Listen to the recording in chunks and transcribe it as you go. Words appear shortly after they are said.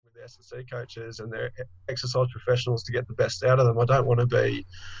the S&C coaches and their exercise professionals to get the best out of them. I don't want them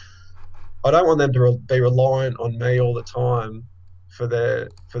to be reliant on me all the time for their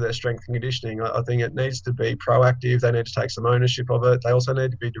strength and conditioning. I think it needs to be proactive. They need to take some ownership of it. They also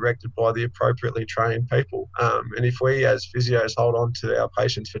need to be directed by the appropriately trained people. And if we as physios hold on to our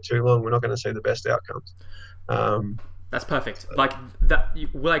patients for too long, we're not going to see the best outcomes. That's perfect. Like that.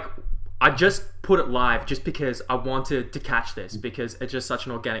 Like I just put it live just because I wanted to catch this, because it's just such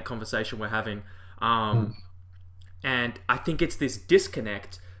an organic conversation we're having. And I think it's this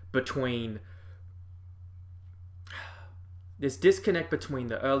disconnect between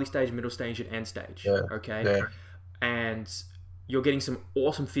the early stage, middle stage, and end stage. Yeah. Okay. Yeah. And you're getting some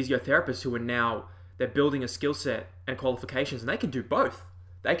awesome physiotherapists who are now, they're building a skill set and qualifications, and they can do both.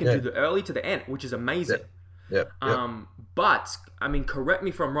 They can do the early to the end, which is amazing. Yeah. But I mean, correct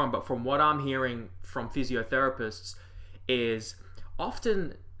me if I'm wrong, but from what I'm hearing from physiotherapists is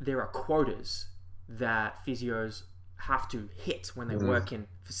often there are quotas that physios have to hit when they work in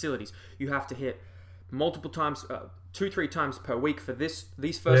facilities. You have to hit multiple times, 2-3 times per week for these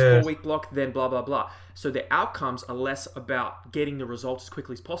first 4-week block, then blah blah blah. So the outcomes are less about getting the results as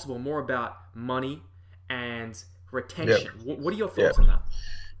quickly as possible, more about money and retention. What are your thoughts on that?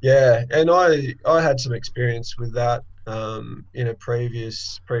 Yeah, and I had some experience with that in a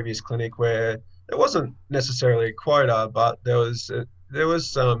previous clinic where there wasn't necessarily a quota, but there was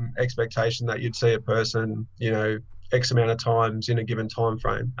some expectation that you'd see a person, X amount of times in a given time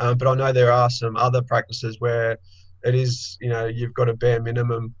frame. But I know there are some other practices where it is, you've got a bare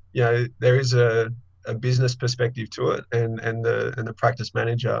minimum. There is a business perspective to it, and the practice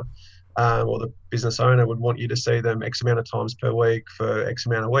manager or the business owner would want you to see them X amount of times per week for X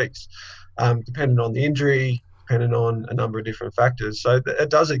amount of weeks, depending on the injury, depending on a number of different factors. So it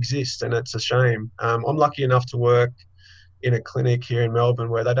does exist, and it's a shame. I'm lucky enough to work in a clinic here in Melbourne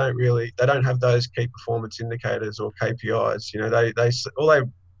where they don't have those key performance indicators or KPIs. All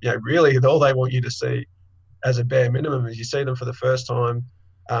they want you to see as a bare minimum is you see them for the first time,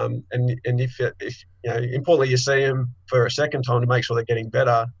 and if importantly you see them for a second time to make sure they're getting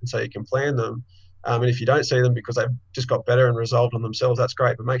better, and so you can plan them. And if you don't see them because they've just got better and resolved on themselves, that's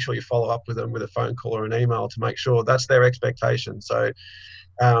great. But make sure you follow up with them with a phone call or an email to make sure that's their expectation. So,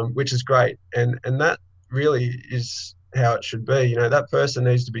 which is great, and that really is how it should be. That person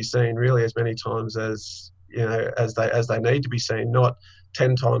needs to be seen really as many times as they need to be seen, not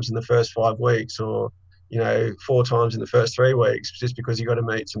 10 times in the first 5 weeks or 4 times in the first 3 weeks just because you got to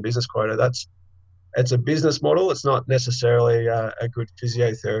meet some business quota. It's a business model. It's not necessarily a good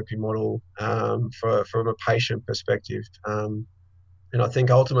physiotherapy model from a patient perspective. And I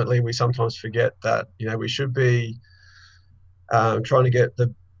think ultimately we sometimes forget that we should be trying to get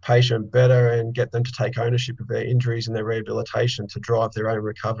the patient better and get them to take ownership of their injuries and their rehabilitation to drive their own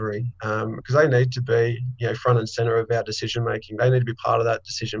recovery, because they need to be front and center of our decision making. They need to be part of that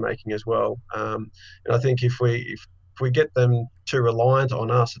decision making as well. And I think if we get them too reliant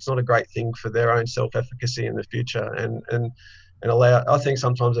on us, it's not a great thing for their own self-efficacy in the future, and I think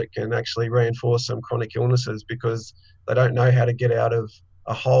sometimes it can actually reinforce some chronic illnesses because they don't know how to get out of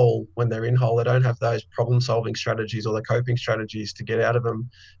a hole when they're in hole. They don't have those problem-solving strategies or the coping strategies to get out of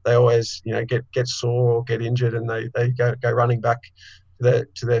them. They always, get sore or get injured, and they go running back to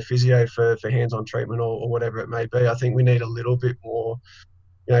their physio for hands-on treatment or whatever it may be. I think we need a little bit more.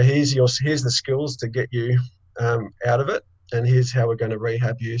 Here's the skills to get you out of it, and here's how we're going to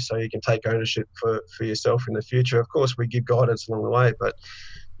rehab you so you can take ownership for yourself in the future. Of course, we give guidance along the way, but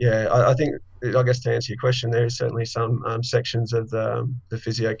yeah, I think, I guess to answer your question, there is certainly some sections of the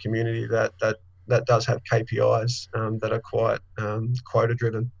physio community that does have KPIs that are quite quota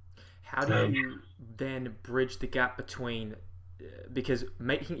driven. How do you then bridge the gap between, because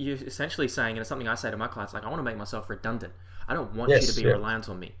you're essentially saying, and it's something I say to my clients, like, I want to make myself redundant. I don't want you to be reliant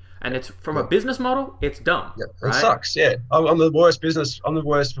on me. And it's from a business model, it's dumb. Yeah, right? It sucks. Yeah, I'm the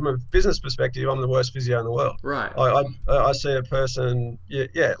worst from a business perspective. I'm the worst physio in the world. Right. I see a person.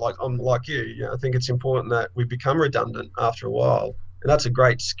 Like I'm like you. I think it's important that we become redundant after a while, and that's a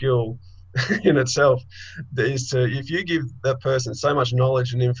great skill in itself. If you give that person so much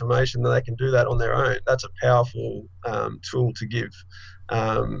knowledge and information that they can do that on their own, that's a powerful tool to give,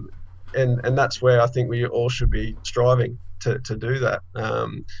 and that's where I think we all should be striving to do that.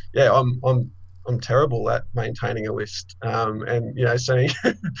 I'm terrible at maintaining a list, and seeing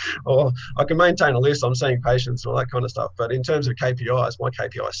or I can maintain a list. I'm seeing patients and all that kind of stuff, but in terms of KPIs, my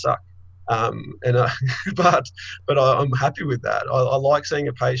KPIs suck. But I'm happy with that. I like seeing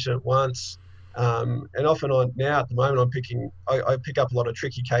a patient once, And often now at the moment, I pick up a lot of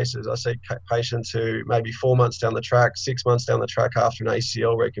tricky cases. I see patients who maybe 4 months down the track, 6 months down the track after an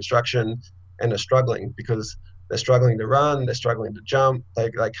ACL reconstruction, and are struggling because they're struggling to run, they're struggling to jump, they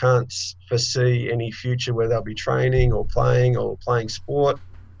can't foresee any future where they'll be training or playing sport,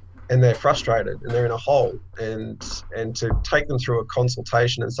 and they're frustrated and they're in a hole. And to take them through a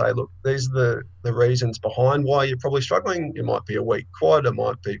consultation and say, look, these are the reasons behind why you're probably struggling. It might be a weak quad, it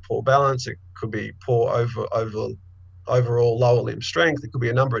might be poor balance, it could be poor overall lower limb strength, it could be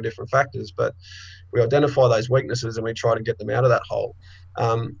a number of different factors, but we identify those weaknesses and we try to get them out of that hole.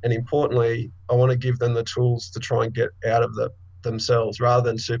 And importantly, I want to give them the tools to try and get out of themselves rather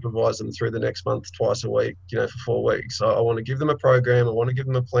than supervise them through the next month, twice a week, for 4 weeks. So I want to give them a program, I want to give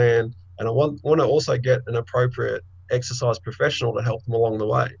them a plan, and I want to also get an appropriate exercise professional to help them along the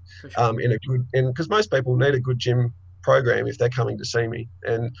way. Sure. Because most people need a good gym program if they're coming to see me.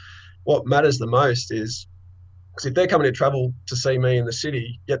 And what matters the most is, because if they're coming to travel to see me in the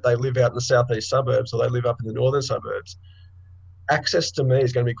city, yet they live out in the southeast suburbs or they live up in the northern suburbs, access to me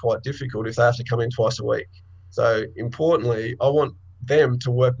is going to be quite difficult if they have to come in twice a week. So importantly, I want them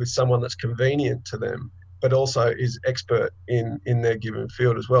to work with someone that's convenient to them, but also is expert in their given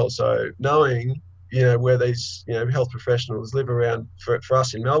field as well. So knowing, where these, health professionals live around for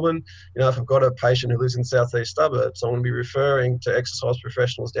us in Melbourne, if I've got a patient who lives in southeast suburbs, I want to be referring to exercise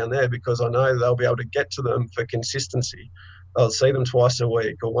professionals down there because I know they'll be able to get to them for consistency. I'll see them twice a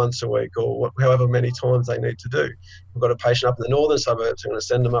week or once a week or however many times they need to do. I've got a patient up in the northern suburbs. I'm going to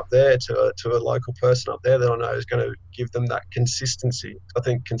send them up there to a local person up there that I know is going to give them that consistency. I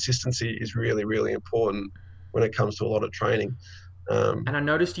think consistency is really, really important when it comes to a lot of training. And I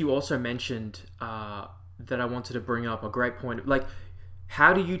noticed you also mentioned that I wanted to bring up a great point. Like,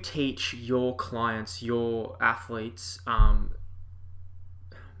 how do you teach your clients, your athletes,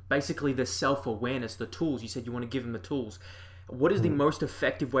 basically the self-awareness, the tools? You said you want to give them the tools. What is the most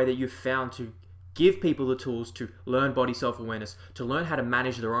effective way that you've found to give people the tools to learn body self-awareness, to learn how to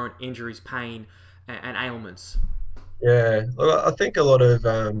manage their own injuries, pain, and ailments? Yeah, well, I think a lot of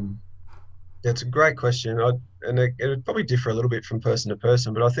it's a great question. And it would probably differ a little bit from person to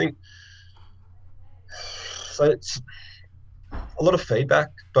person, but I think so. It's a lot of feedback,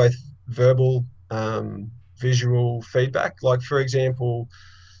 both verbal, visual feedback. Like, for example,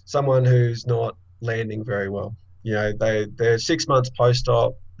 someone who's not landing very well. They're 6 months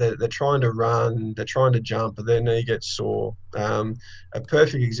post-op. They're trying to run, they're trying to jump, but their knee gets sore. A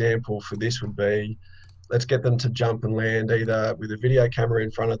perfect example for this would be, let's get them to jump and land either with a video camera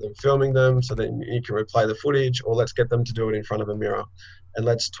in front of them filming them so then you can replay the footage, or let's get them to do it in front of a mirror. And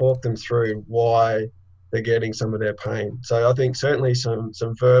let's talk them through why they're getting some of their pain. So I think certainly some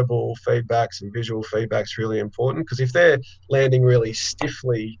verbal feedback, some visual feedback is really important, because if they're landing really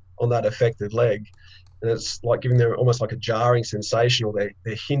stiffly on that affected leg, and it's like giving them almost like a jarring sensation, or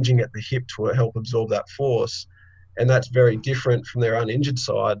they're hinging at the hip to help absorb that force, and that's very different from their uninjured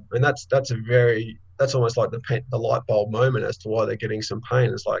side. And that's almost like the light bulb moment as to why they're getting some pain.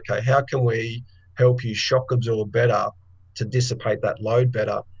 It's like, okay, how can we help you shock absorb better to dissipate that load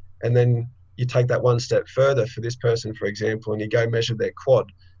better? And then you take that one step further for this person, for example, and you go measure their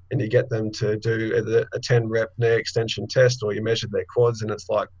quad, and you get them to do either a 10 rep knee extension test, or you measure their quads and it's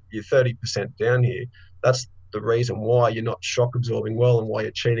like, you're 30% down here. That's the reason why you're not shock absorbing well, and why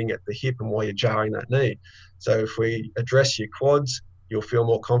you're cheating at the hip, and why you're jarring that knee. So if we address your quads, you'll feel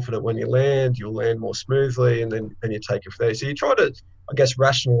more confident when you land, you'll land more smoothly, and then you take it from there. So you try to, I guess,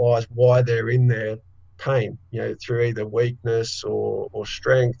 rationalize why they're in their pain, through either weakness or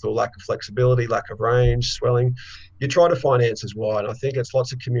strength, or lack of flexibility, lack of range, swelling. You try to find answers why. And I think it's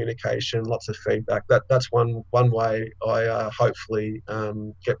lots of communication, lots of feedback. That's one way I hopefully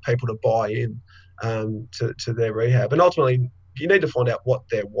get people to buy in to their rehab. And ultimately, you need to find out what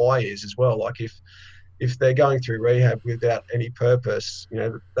their why is as well. Like, if they're going through rehab without any purpose,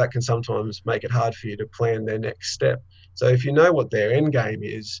 that can sometimes make it hard for you to plan their next step. So if you know what their end game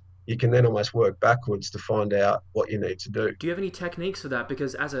is, you can then almost work backwards to find out what you need to do. Do you have any techniques for that?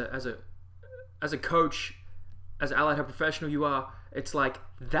 Because as a coach, as an allied health professional you are, it's like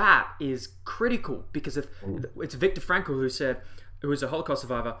that is critical. Because if it's Viktor Frankl who is a Holocaust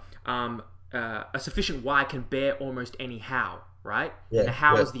survivor, a sufficient why can bear almost any how. Right? Yeah, and the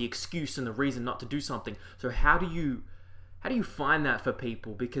how yeah. is the excuse and the reason not to do something. So how do you find that for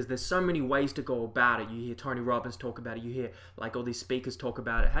people? Because there's so many ways to go about it. You hear Tony Robbins talk about it. You hear like all these speakers talk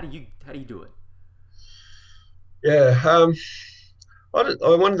about it. How do you do it? Yeah, one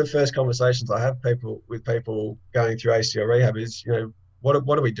of the first conversations I have with people going through ACL rehab is, what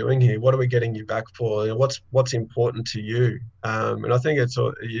are we doing here? What are we getting you back for? What's important to you? And I think it's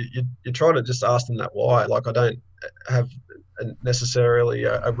you try to just ask them that why. Like, I don't have necessarily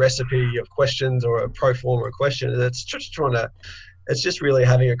a recipe of questions or a pro forma question. It's just really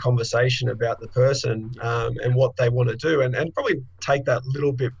having a conversation about the person, and what they want to do, and probably take that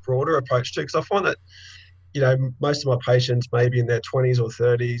little bit broader approach too. Because I find that, most of my patients may be in their 20s or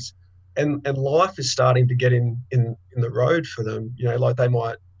 30s, and life is starting to get in the road for them. Like, they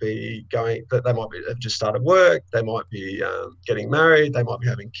might have just started work, they might be getting married, they might be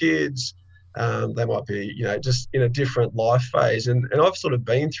having kids, they might be, just in a different life phase. And I've sort of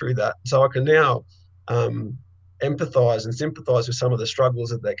been through that. So I can now empathize and sympathize with some of the struggles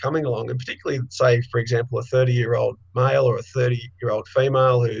that they're coming along. And particularly, say, for example, a 30-year-old male or a 30-year-old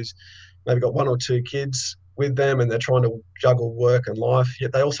female who's maybe got one or two kids with them, and they're trying to juggle work and life,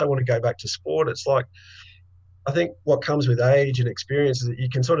 yet they also want to go back to sport. It's like, I think what comes with age and experience is that you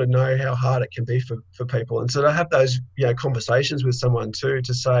can sort of know how hard it can be for people. And so to have those, conversations with someone too,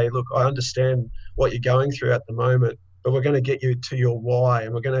 to say, look, I understand what you're going through at the moment, but we're going to get you to your why,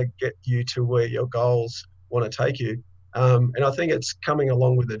 and we're going to get you to where your goals want to take you. And I think it's coming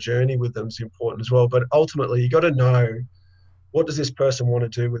along with the journey with them is important as well. But ultimately, you got to know, what does this person want to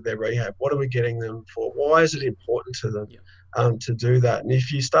do with their rehab? What are we getting them for? Why is it important to them to do that? And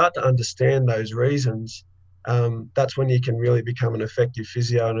if you start to understand those reasons, that's when you can really become an effective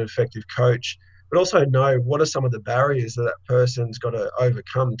physio and an effective coach. But also know, what are some of the barriers that person's got to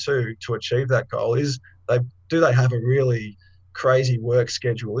overcome to achieve that goal. Do they have a really crazy work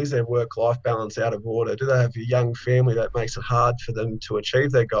schedule? Is their work-life balance out of order? Do they have a young family that makes it hard for them to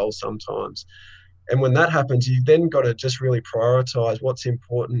achieve their goals sometimes? And when that happens, you've then got to just really prioritize what's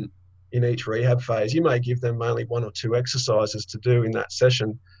important in each rehab phase. You may give them only one or two exercises to do in that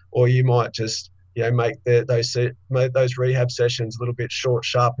session, or you might just, make those rehab sessions a little bit short,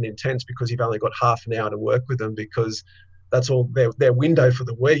 sharp, and intense, because you've only got half an hour to work with them, because that's all their window for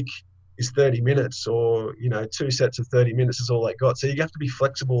the week is 30 minutes, or 2 sets of 30 minutes is all they got. So you have to be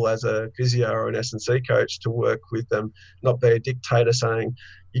flexible as a physio or an S&C coach to work with them, not be a dictator saying,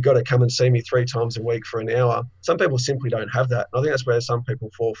 you got to come and see me 3 times a week for an hour. Some people simply don't have that. And I think that's where some people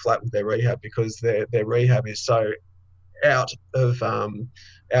fall flat with their rehab, because their rehab is so out of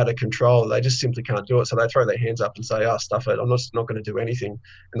control. They just simply can't do it. So they throw their hands up and say, stuff it. I'm not going to do anything.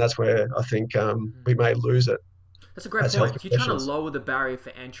 And that's where I think we may lose it. That's a great point. You're trying to lower the barrier for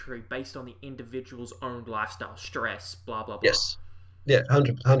entry based on the individual's own lifestyle, stress, blah, blah, blah. Yes. Yeah,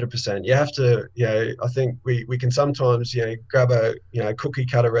 100%. You have to, I think we can sometimes, grab a, cookie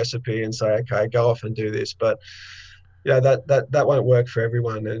cutter recipe and say, okay, go off and do this. But, that won't work for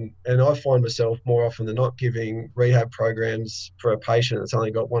everyone. And I find myself more often than not giving rehab programs for a patient that's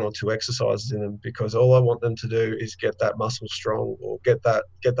only got 1 or 2 exercises in them, because all I want them to do is get that muscle strong, or get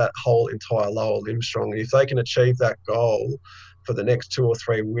that whole entire lower limb strong. And if they can achieve that goal for the next 2 or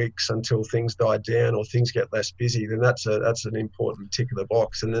 3 weeks until things die down or things get less busy, then that's an important tick of the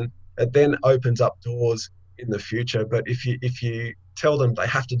box. And then it then opens up doors in the future. But if you tell them they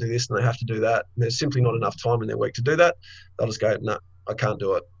have to do this and they have to do that, and there's simply not enough time in their week to do that, they'll just go, no, I can't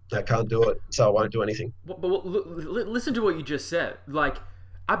do it. I can't do it, so I won't do anything. But listen to what you just said. Like,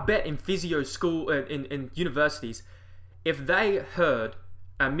 I bet in physio school, in universities, if they heard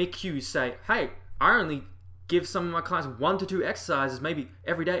Mick Hughes say, hey, I only give some of my clients 1 to 2 exercises, maybe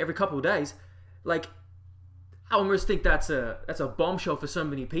every day, every couple of days, like, I almost think that's a bombshell for so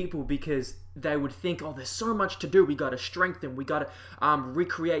many people, because they would think, oh, there's so much to do. We got to strengthen. We got to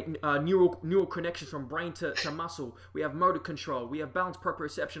recreate neural connections from brain to muscle. We have motor control. We have balance,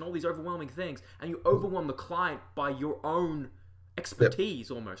 proprioception, all these overwhelming things. And you overwhelm the client by your own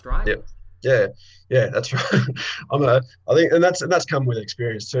expertise, almost, right? Yep. Yeah, that's right. I think, and that's come with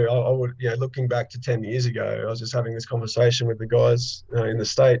experience too. I would, looking back to 10 years ago, I was just having this conversation with the guys in the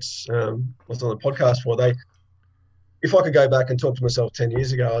States. I was on the podcast for. If I could go back and talk to myself 10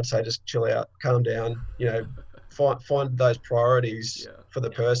 years ago, I'd say just chill out, calm down, find those priorities for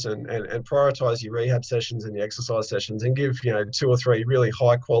the person, and prioritize your rehab sessions and your exercise sessions, and give, 2 or 3 really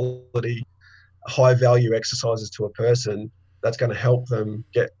high quality, high value exercises to a person that's going to help them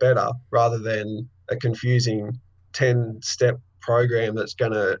get better, rather than a confusing 10-step program that's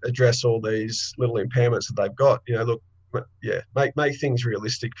going to address all these little impairments that they've got. Make things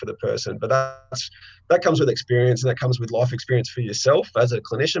realistic for the person. But that comes with experience, and that comes with life experience for yourself as a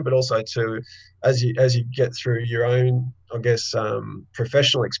clinician, but also to as you get through your own, I guess,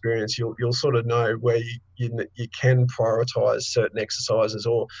 professional experience, you'll sort of know where you can prioritize certain exercises,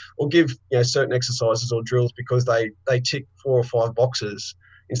 or give certain exercises or drills because they tick 4 or 5 boxes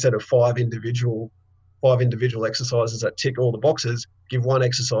instead of 5 individual 5 individual exercises that tick all the boxes, give one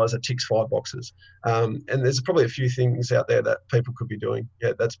exercise that ticks 5 boxes. And there's probably a few things out there that people could be doing.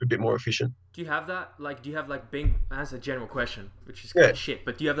 Yeah, that's a bit more efficient. Do you have that? Like, do you have like big? That's a general question, which is kind Yeah, of shit.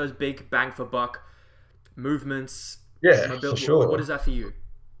 But do you have those big bang for buck movements? yeah, for Mobility. What sure. is that for you?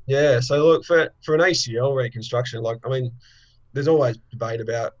 Yeah, so look, for an ACL reconstruction, like, I mean, there's always debate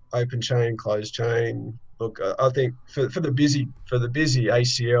about open chain, closed chain. Look, I think for the busy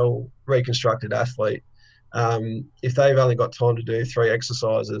ACL reconstructed athlete, if they've only got time to do 3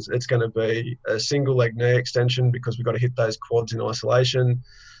 exercises, it's going to be a single leg knee extension because we've got to hit those quads in isolation,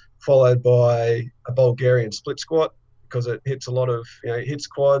 followed by a Bulgarian split squat because it hits a lot of, it hits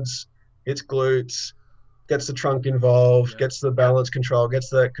quads, hits glutes, gets the trunk involved, Yeah. gets the balance control, gets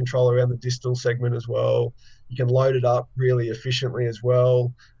the control around the distal segment as well. You can load it up really efficiently as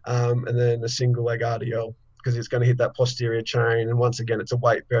well. And then a single leg RDL because it's going to hit that posterior chain. And once again, it's a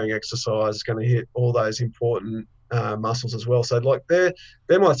weight bearing exercise. It's going to hit all those important muscles as well. So like they're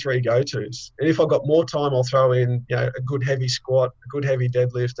my 3 go-tos. And if I've got more time, I'll throw in, a good heavy squat, a good heavy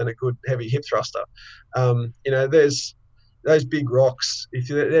deadlift, and a good heavy hip thruster. There's those big rocks, if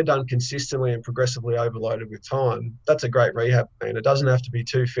they're done consistently and progressively overloaded with time, that's a great rehab plan. It doesn't have to be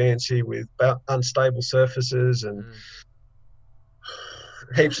too fancy with unstable surfaces and Mm.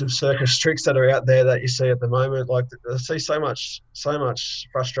 heaps of circus tricks that are out there that you see at the moment. Like I see so much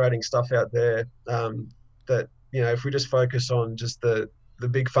frustrating stuff out there that if we just focus on just the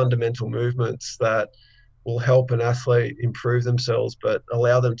big fundamental movements that will help an athlete improve themselves, but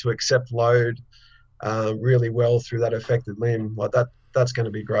allow them to accept load really well through that affected limb, like that's going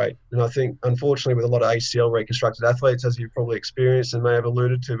to be great. And I think, unfortunately, with a lot of ACL reconstructed athletes, as you've probably experienced and may have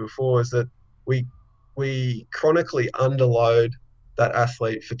alluded to before, is that we chronically underload that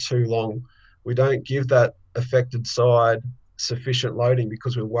athlete for too long. We don't give that affected side sufficient loading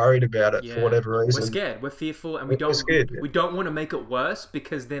because we're worried about it for Yeah. whatever We're reason. scared. We're fearful, and we We're don't we, scared. we don't want to make it worse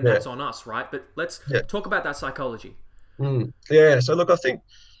because then Yeah, that's on us, right? But let's yeah, talk about that psychology. yeah. So look, I think,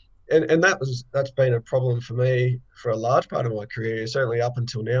 and that's been a problem for me for a large part of my career. Certainly up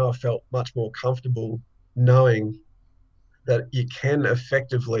until now, I felt much more comfortable knowing that you can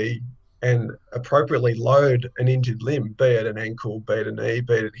effectively and appropriately load an injured limb, be it an ankle, be it a knee,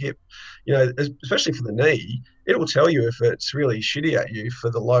 be it a hip. Especially for the knee, it will tell you if it's really shitty at you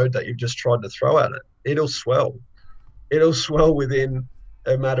for the load that you've just tried to throw at it. It'll swell. It'll swell within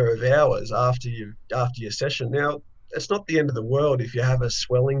a matter of hours after your session. Now, it's not the end of the world if you have a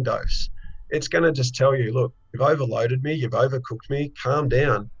swelling dose. It's going to just tell you, look, you've overloaded me, you've overcooked me, calm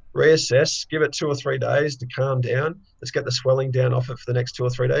down, reassess, give it 2 or 3 days to calm down. Let's get the swelling down off it for the next 2 or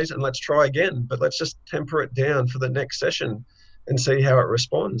 3 days and let's try again. But let's just temper it down for the next session and see how it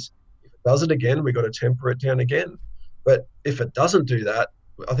responds. If it does it again, we've got to temper it down again. But if it doesn't do that,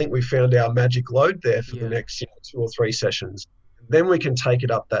 I think we found our magic load there for the Yeah. next 2 or 3 sessions. Then we can take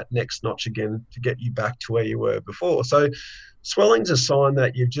it up that next notch again to get you back to where you were before. So swelling's a sign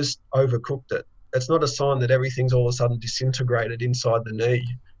that you've just overcooked it. It's not a sign that everything's all of a sudden disintegrated inside the knee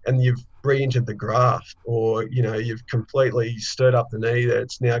and you've re-injured the graft, or you've completely stirred up the knee that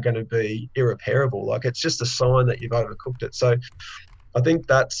it's now going to be irreparable. Like, it's just a sign that you've overcooked it. So I think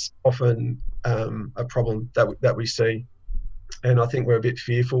that's often a problem that we see, and I think we're a bit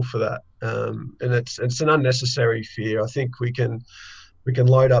fearful for that. And it's an unnecessary fear. I think we can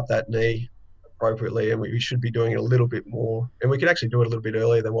load up that knee appropriately, and we should be doing it a little bit more, and we can actually do it a little bit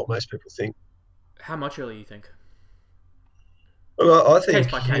earlier than what most people think. How much earlier you think? Well, I It's case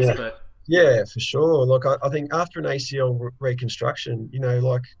think, by case, but yeah, for sure. Look, I think after an ACL reconstruction,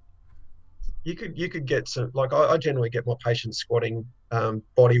 like you could get some, like I generally get my patients squatting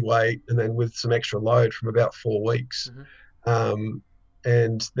body weight and then with some extra load from about 4 weeks. mhm. Um,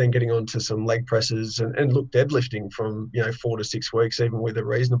 and then getting on to some leg presses and look, deadlifting from 4 to 6 weeks, even with a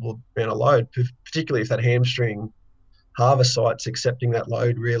reasonable amount of load, particularly if that hamstring harvest site's accepting that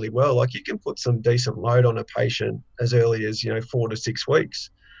load really well. Like, you can put some decent load on a patient as early as 4 to 6 weeks.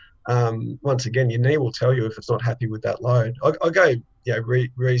 Once again, your knee will tell you if it's not happy with that load. I go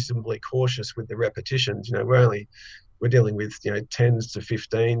reasonably cautious with the repetitions. We're dealing with 10s to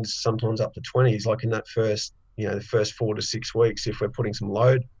 15s, sometimes up to 20s, like in that first the first 4 to 6 weeks, if we're putting some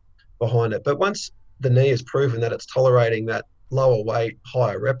load behind it. But once the knee has proven that it's tolerating that lower weight,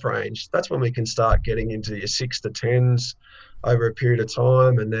 higher rep range, that's when we can start getting into your 6 to 10s over a period of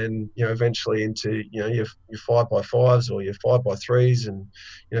time, and then eventually into your 5x5s or your 5x3s, and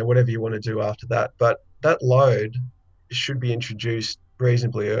whatever you want to do after that. But that load should be introduced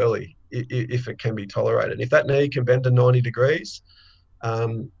reasonably early if it can be tolerated. If that knee can bend to 90 degrees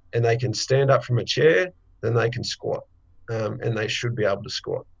and they can stand up from a chair, then they can squat, and they should be able to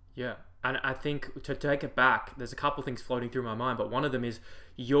squat. Yeah. And I think to take it back, there's a couple things floating through my mind, but one of them is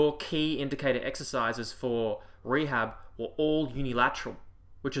your key indicator exercises for rehab were all unilateral,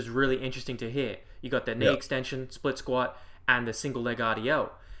 which is really interesting to hear. You got the knee extension, split squat, and the single leg RDL.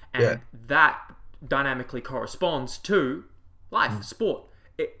 And that dynamically corresponds to life, sport.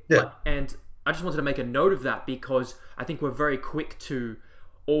 And I just wanted to make a note of that because I think we're very quick to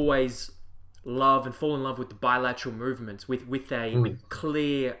always love and fall in love with the bilateral movements with a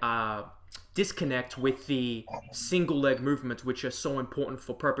clear disconnect with the single leg movements, which are so important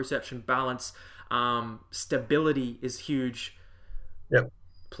for proprioception, balance, stability is huge. Yep.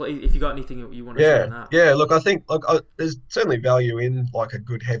 Please, if you got anything you want to share on that. Yeah, look, I think there's certainly value in like a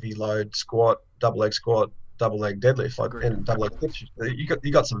good heavy load squat, double leg deadlift, and double leg lift.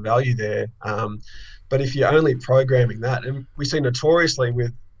 You got some value there. But if you're only programming that, and we see notoriously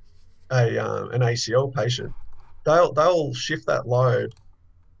with an ACL patient, they'll shift that load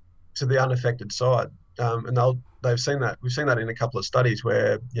to the unaffected side, and we've seen that in a couple of studies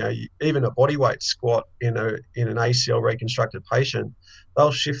where even a bodyweight squat in an ACL reconstructed patient,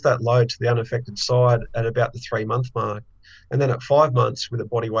 they'll shift that load to the unaffected side at about the 3-month mark, and then at 5 months with a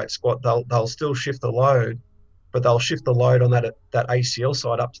bodyweight squat, they'll still shift the load, but they'll shift the load on that ACL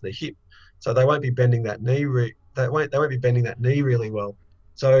side up to the hip, so they won't be bending that knee. They won't be bending that knee really well.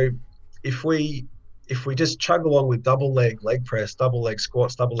 So if we just chug along with double leg press, double leg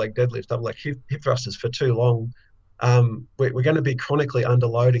squats, double leg deadlifts, double leg hip thrusters for too long, we're going to be chronically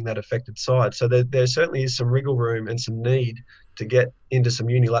underloading that affected side. So there certainly is some wriggle room and some need to get into some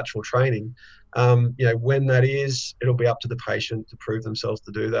unilateral training. When that is, it'll be up to the patient to prove themselves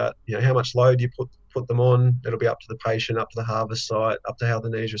to do that. How much load you put them on, it'll be up to the patient, up to the harvest site, up to how the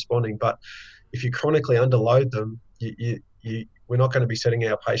knee is responding. But if you chronically underload them, we're not going to be setting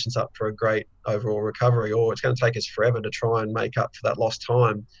our patients up for a great overall recovery, or it's going to take us forever to try and make up for that lost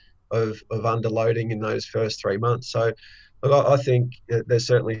time of underloading in those first 3 months. So look, I think there's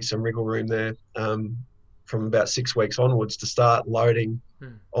certainly some wriggle room there from about 6 weeks onwards to start loading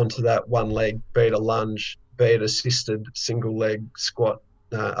onto that one leg, be it a lunge, be it assisted single leg squat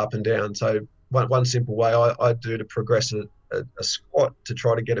up and down. So one simple way I do to progress a squat to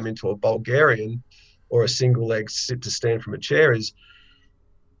try to get them into a Bulgarian or a single leg sit to stand from a chair is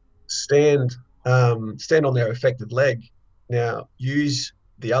stand on their affected leg. Now use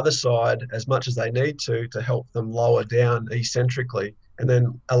the other side as much as they need to help them lower down eccentrically, and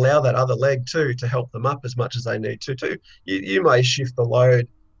then allow that other leg to help them up as much as they need to too. You may shift the load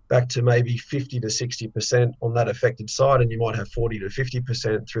back to maybe 50 to 60% on that affected side, and you might have 40 to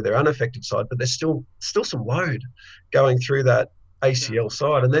 50% through their unaffected side, but there's still some load going through that ACL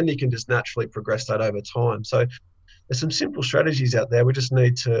side, and then you can just naturally progress that over time. So there's some simple strategies out there. We just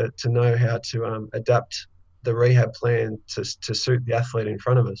need to know how to adapt the rehab plan to suit the athlete in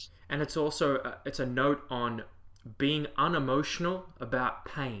front of us. And it's also it's a note on being unemotional about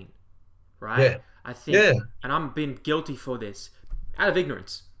pain, right? Yeah. I think, and I've been guilty for this out of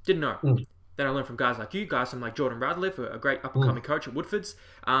ignorance. Didn't know. Then I learned from guys like you guys, I'm like Jordan Radcliffe, a great up-and-coming coach at Woodford's.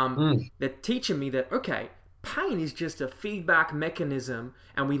 They're teaching me that, okay, pain is just a feedback mechanism,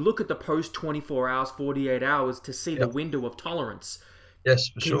 and we look at the post 24 hours, 48 hours to see the window of tolerance. Yes,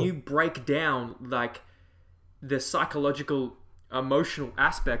 for sure. Can you break down like the psychological, emotional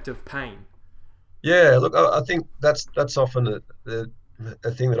aspect of pain? Yeah, look, I think that's often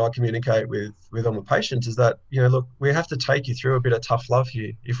the thing that I communicate with all my patients is that, look, we have to take you through a bit of tough love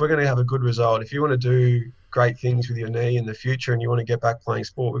here. If we're going to have a good result, if you want to do great things with your knee in the future and you want to get back playing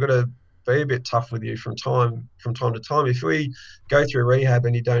sport, we've got to be a bit tough with you from time to time. If we go through rehab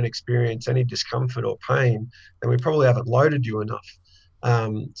and you don't experience any discomfort or pain, then we probably haven't loaded you enough.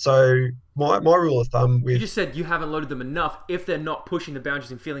 So my rule of thumb with... You just said you haven't loaded them enough if they're not pushing the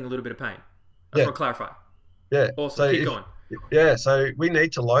boundaries and feeling a little bit of pain. I just want to clarify. Yeah. Awesome. So keep going. Yeah, so we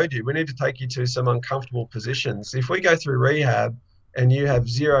need to load you. We need to take you to some uncomfortable positions. If we go through rehab and you have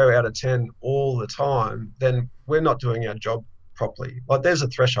 0 out of 10 all the time, then we're not doing our job properly. Like there's a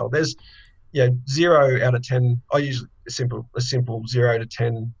threshold. There's 0 out of 10. I use a simple 0 to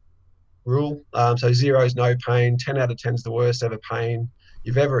 10 rule. So 0 is no pain. 10 out of 10 is the worst ever pain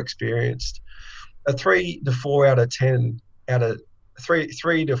you've ever experienced. A 3 to 4 out of 10 out of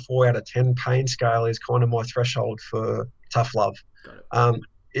 3 to 4 out of 10 pain scale is kind of my threshold for tough love.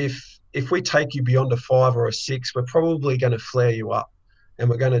 If we take you beyond a 5 or a 6, we're probably going to flare you up, and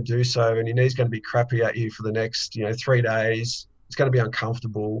we're going to do so, and your knee's going to be crappy at you for the next 3 days. It's going to be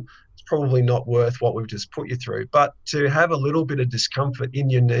uncomfortable. It's probably not worth what we've just put you through. But to have a little bit of discomfort in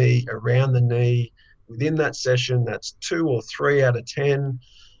your knee, around the knee, within that session, that's 2 or 3 out of 10.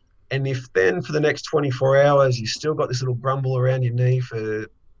 And if then for the next 24 hours you still got this little grumble around your knee for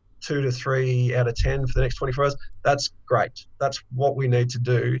 2 to 3 out of 10 for the next 24 hours, that's great. That's what we need to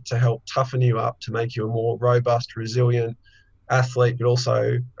do to help toughen you up, to make you a more robust, resilient athlete, but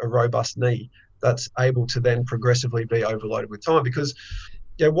also a robust knee that's able to then progressively be overloaded with time. Because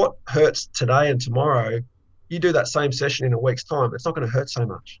what hurts today and tomorrow, you do that same session in a week's time, it's not going to hurt so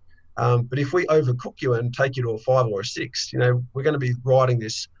much. But if we overcook you and take you to a 5 or a 6, we're going to be riding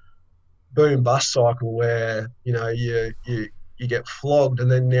this boom bust cycle where you get flogged, and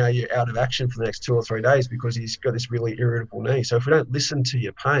then now you're out of action for the next 2 or 3 days because he's got this really irritable knee. So if we don't listen to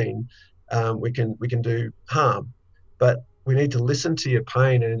your pain, we can do harm. But we need to listen to your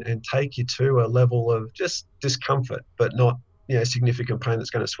pain and take you to a level of just discomfort, but not significant pain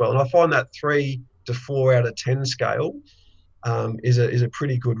that's going to swell. And I find that 3 to 4 out of 10 scale is a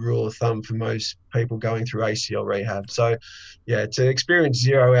pretty good rule of thumb for most people going through ACL rehab. So, to experience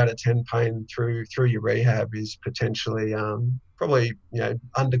 0 out of 10 pain through your rehab is potentially probably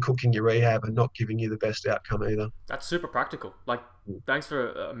undercooking your rehab and not giving you the best outcome either. That's super practical. Thanks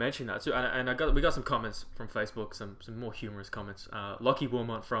for mentioning that too. And we got some comments from Facebook, some more humorous comments. Lockie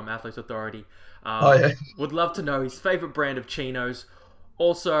Wilmot from Athletes Authority would love to know his favorite brand of chinos.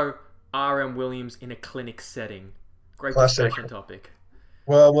 Also, RM Williams in a clinic setting. Great discussion topic.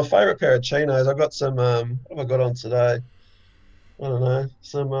 Well, my favourite pair of chinos, I've got some, what have I got on today? I don't know,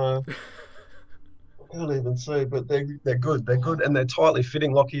 some, I can't even see, but they're good. They're good, and they're tightly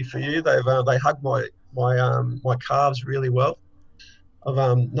fitting, Lockie, for you. They hug my calves really well. I've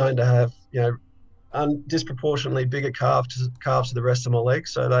known to have, disproportionately bigger calves to the rest of my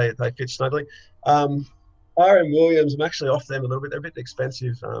legs, so they fit snugly. RM Williams, I'm actually off them a little bit. They're a bit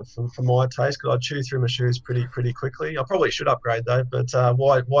expensive for my taste because I chew through my shoes pretty quickly. I probably should upgrade though, but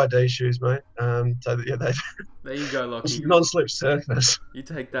YD shoes, mate. There you go, Lockie. Non-slip surface. You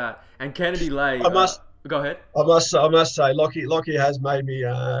take that. And Kennedy Lay. Go ahead. I must say, Lockie has made me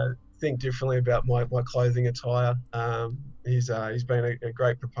think differently about my clothing attire. He's been a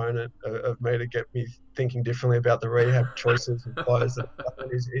great proponent of me to get me thinking differently about the rehab choices of clothes.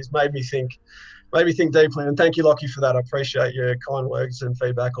 He's made me think deeply. And thank you, Lockie, for that. I appreciate your kind words and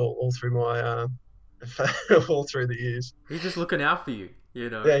feedback all through my all through the years. He's just looking out for you, in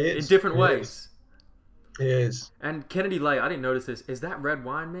different ways. He is. And Kennedy Lay, I didn't notice this. Is that red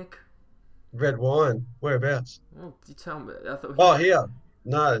wine, Mick? Red wine? Whereabouts? Well, you tell me. Here.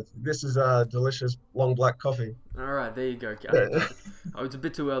 No, this is delicious long black coffee. All right, there you go. It's a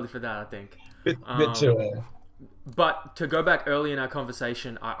bit too early for that, I think. Bit too early. But to go back early in our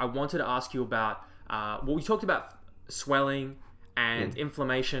conversation, I wanted to ask you about, we talked about swelling and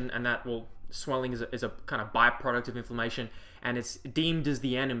inflammation, and that, swelling is a kind of byproduct of inflammation, and it's deemed as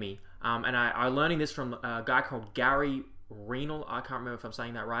the enemy. And I'm learning this from a guy called Gary Renal. I can't remember if I'm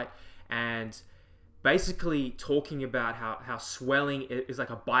saying that right. And basically talking about how swelling is like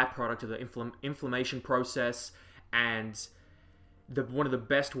a byproduct of the inflammation process, and one of the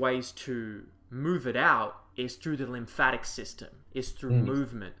best ways to move it out is through the lymphatic system, is through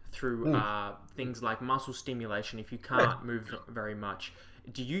movement, through things like muscle stimulation if you can't move very much.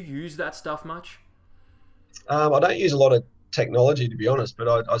 Do you use that stuff much? I don't use a lot of technology, to be honest, but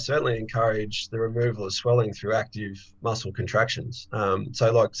I certainly encourage the removal of swelling through active muscle contractions.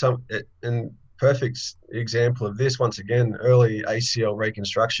 Perfect example of this, once again, early ACL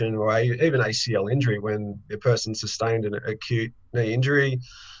reconstruction or even ACL injury, when the person sustained an acute knee injury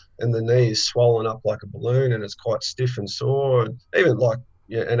and the knee is swollen up like a balloon and it's quite stiff and sore, and even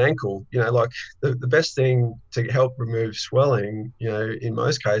an ankle, the best thing to help remove swelling, in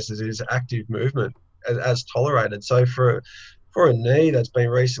most cases, is active movement as tolerated. So for a knee that's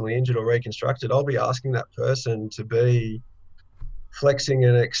been recently injured or reconstructed, I'll be asking that person to be flexing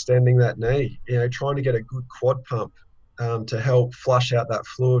and extending that knee, trying to get a good quad pump to help flush out that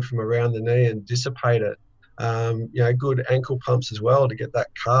fluid from around the knee and dissipate it. Good ankle pumps as well to get that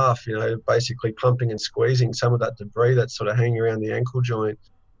calf, basically pumping and squeezing some of that debris that's sort of hanging around the ankle joint.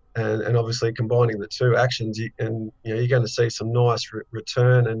 And obviously combining the two actions, you're going to see some nice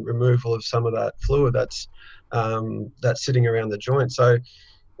return and removal of some of that fluid that's sitting around the joint. So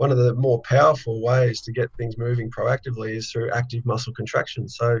one of the more powerful ways to get things moving proactively is through active muscle contraction.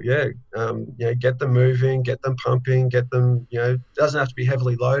 So get them moving, get them pumping, get them, doesn't have to be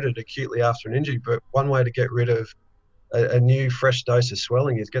heavily loaded acutely after an injury, but one way to get rid of a new fresh dose of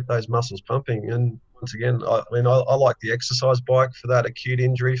swelling is get those muscles pumping. And once again, I like the exercise bike for that acute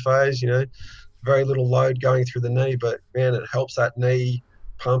injury phase, very little load going through the knee, but man, it helps that knee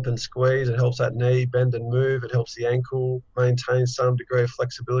pump and squeeze. It helps that knee bend and move. It helps the ankle maintain some degree of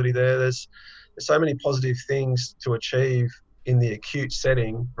flexibility there. There's so many positive things to achieve in the acute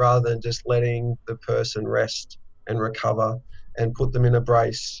setting rather than just letting the person rest and recover and put them in a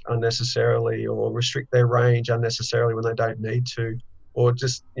brace unnecessarily, or restrict their range unnecessarily when they don't need to, or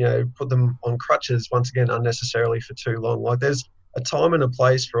just, put them on crutches once again unnecessarily for too long. Like, there's a time and a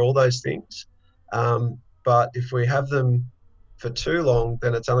place for all those things. But if we have them for too long,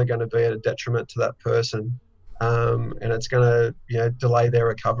 then it's only going to be at a detriment to that person, and it's going to, delay their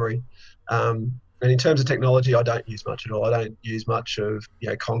recovery. And in terms of technology, I don't use much at all. I don't use much of,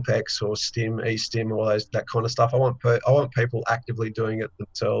 Compex or Stim, eStim, or that kind of stuff. I want people actively doing it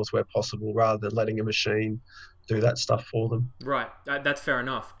themselves where possible, rather than letting a machine do that stuff for them. Right, that's fair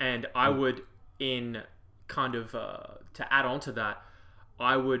enough. And I would, in kind of to add on to that,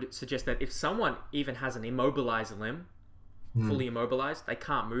 I would suggest that if someone even has an immobilized limb, fully immobilized, they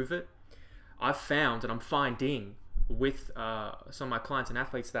can't move it. I've found, and I'm finding with some of my clients and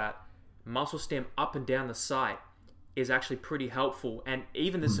athletes, that muscle stim up and down the site is actually pretty helpful. And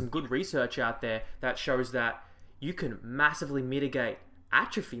even there's some good research out there that shows that you can massively mitigate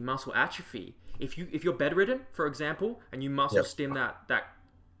atrophy, muscle atrophy. If you're bedridden, for example, and you muscle stim that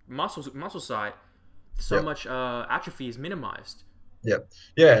muscle site, so much atrophy is minimized.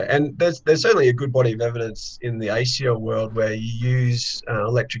 Yeah, and there's certainly a good body of evidence in the ACL world where you use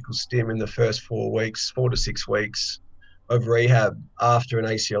electrical stim in the first 4 to 6 weeks of rehab after an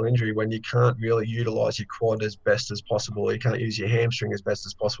ACL injury, when you can't really utilize your quad as best as possible. You can't use your hamstring as best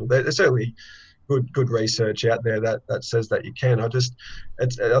as possible. There's certainly good research out there that says that you can. I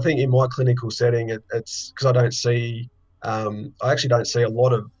think in my clinical setting, it's because I actually don't see a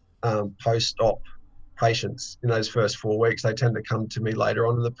lot of post-op patients in those first 4 weeks. They tend to come to me later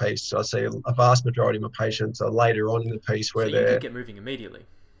on in the piece. So I see a vast majority of my patients are later on in the piece where so you could get moving immediately.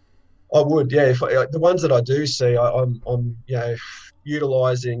 I would, yeah. The ones that I do see, I'm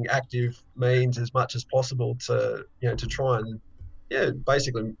utilizing active means as much as possible to try and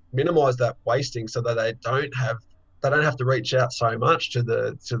basically minimize that wasting, so that they don't have to reach out so much to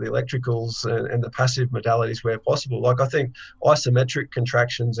the electricals and the passive modalities where possible. Like, I think isometric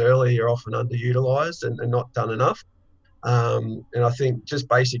contractions early are often underutilized and not done enough. And I think just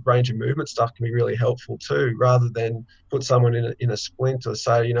basic range of movement stuff can be really helpful too, rather than put someone in a splint or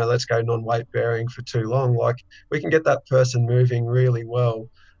say, let's go non-weight bearing for too long. Like, we can get that person moving really well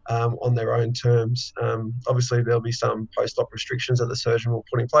on their own terms. Obviously, there'll be some post-op restrictions that the surgeon will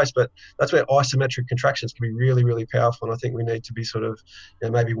put in place, but that's where isometric contractions can be really, really powerful. And I think we need to be sort of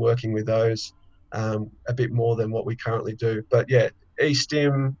maybe working with those a bit more than what we currently do. But yeah,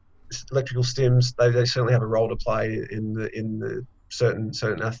 eStim, electrical stims, they certainly have a role to play in the certain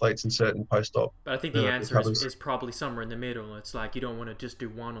athletes and certain post-op. But I think the answer is probably somewhere in the middle. It's like you don't want to just do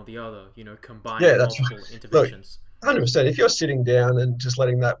one or the other, combine multiple interventions. Look, 100%. If you're sitting down and just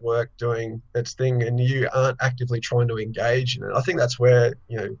letting that work doing its thing, and you aren't actively trying to engage in it, I think that's where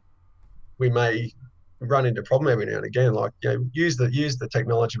we may run into problem every now and again. Like, use the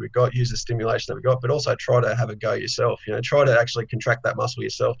technology we've got, use the stimulation that we've got, but also try to have a go yourself. Try to actually contract that muscle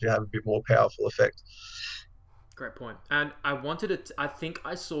yourself to have a bit more powerful effect. Great point. And I think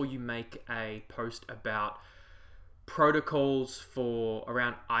I saw you make a post about protocols for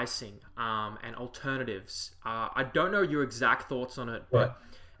around icing and alternatives. I don't know your exact thoughts on it, but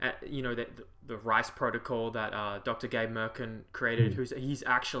the RICE protocol that Dr. Gabe Merkin created, he's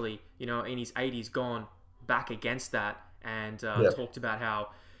actually in his 80s gone back against that and talked about how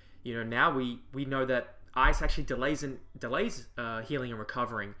now we know that ice actually delays healing and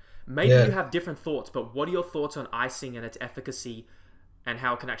recovering. Maybe you have different thoughts, but what are your thoughts on icing and its efficacy and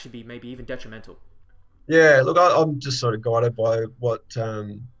how it can actually be maybe even detrimental? Yeah, look, I'm just sort of guided by what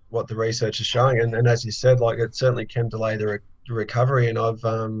the research is showing, and as you said, like, it certainly can delay the recovery. And I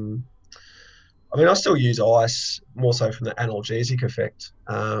still use ice more so from the analgesic effect,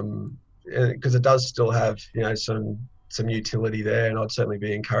 because it does still have some utility there. And I'd certainly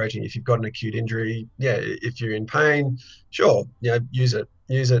be encouraging, if you've got an acute injury, if you're in pain, sure, use it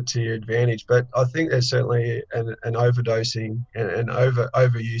to your advantage. But I think there's certainly an overdosing and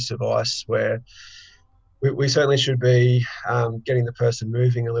overuse of ice where we certainly should be getting the person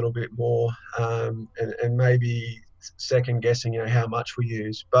moving a little bit more, and maybe second guessing how much we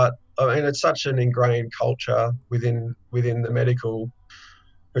use. But I mean, it's such an ingrained culture within the medical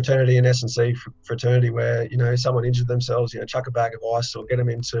fraternity and S&C fraternity where someone injured themselves, chuck a bag of ice or get them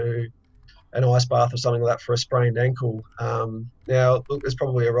into an ice bath or something like that for a sprained ankle. Now, look, there's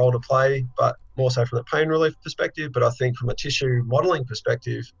probably a role to play, but more so from the pain relief perspective. But I think from a tissue modelling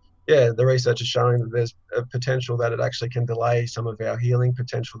perspective, the research is showing that there's a potential that it actually can delay some of our healing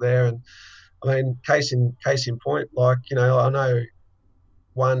potential there. And I mean, case in point, like, I know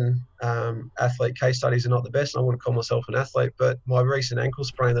one athlete case studies are not the best. I wouldn't call myself an athlete, but my recent ankle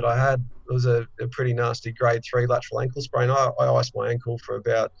sprain that I had was a pretty nasty grade 3 lateral ankle sprain. I iced my ankle for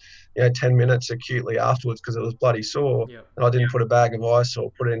about 10 minutes acutely afterwards because it was bloody sore. Yep. And I didn't put a bag of ice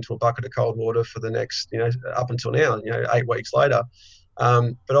or put it into a bucket of cold water for the next, up until now, 8 weeks later.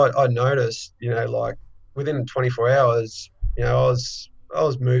 But I noticed, like within 24 hours, I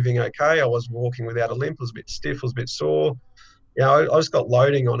was moving okay. I was walking without a limp. I was a bit stiff. I was a bit sore. I just got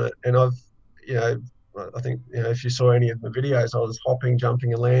loading on it, and you know, I think if you saw any of the videos, I was hopping,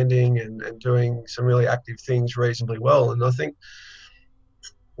 jumping, and landing, and doing some really active things reasonably well. And I think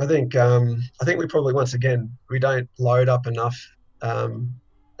we probably once again we don't load up enough, and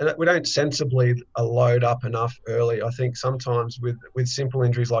we don't sensibly load up enough early. I think sometimes with simple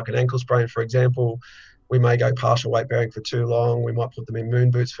injuries like an ankle sprain, for example, we may go partial weight bearing for too long. We might put them in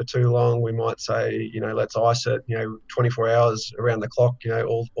moon boots for too long. We might say, let's ice it, 24 hours around the clock,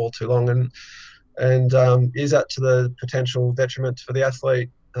 all too long. And is that to the potential detriment for the athlete?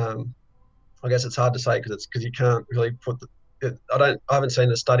 I guess it's hard to say because you can't really put I haven't seen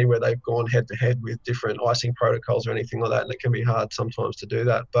a study where they've gone head to head with different icing protocols or anything like that, and it can be hard sometimes to do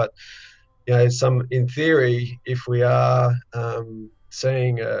that. But in theory, if we are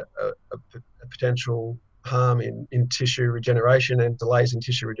seeing a potential harm in tissue regeneration and delays in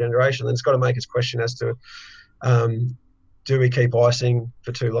tissue regeneration, then it's got to make us question as to do we keep icing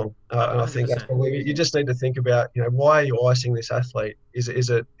for too long? And I think that's probably you just need to think about why are you icing this athlete? Is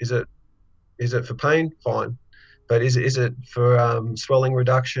it for pain? Fine, but is it for swelling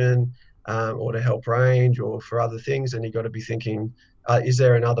reduction or to help range or for other things? And you've got to be thinking, is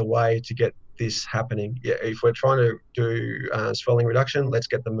there another way to get this happening? Yeah, if we're trying to do swelling reduction, let's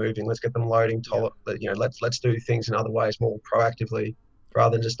get them moving, let's get them loading. Let's do things in other ways more proactively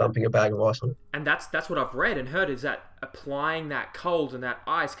rather than just dumping a bag of ice on it. And that's what I've read and heard is that applying that cold and that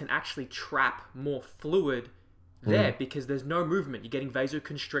ice can actually trap more fluid there because there's no movement. You're getting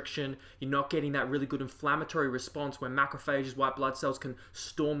vasoconstriction. You're not getting that really good inflammatory response where macrophages, white blood cells can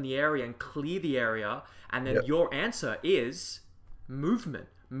storm the area and clear the area. And then your answer is movement.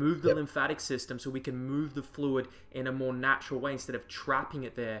 Move the lymphatic system so we can move the fluid in a more natural way instead of trapping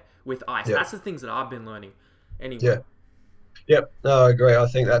it there with ice. That's the things that I've been learning. Anyway. Yep. No, I agree. I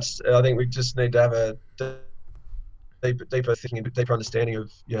think we just need to have a deeper thinking, a deeper understanding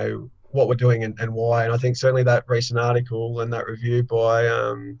of what we're doing and why. And I think certainly that recent article and that review by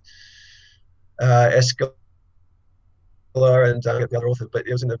Escala and the other author, but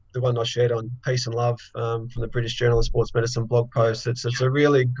it was in the one I shared on Peace and Love from the British Journal of Sports Medicine blog post. It's a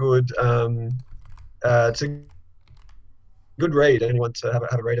really good it's a good read. Anyone to have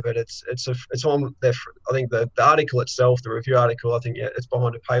a read of it. It's on there. I think the article itself, the review article, I think it's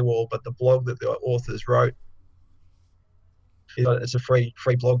behind a paywall, but the blog that the authors wrote, it's a free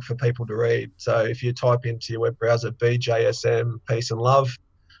blog for people to read. So if you type into your web browser BJSM Peace and Love,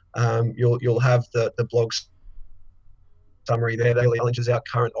 you'll have the blog summary there that really challenges our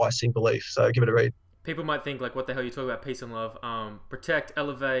current icing belief. So give it a read. People might think like, what the hell are you talking about? Peace and love. Protect,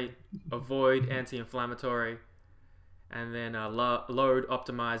 elevate, avoid anti-inflammatory, and then load,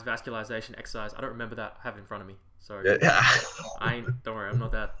 optimize, vascularization, exercise. I don't remember that. I have it in front of me. Sorry. Yeah. Don't worry. I'm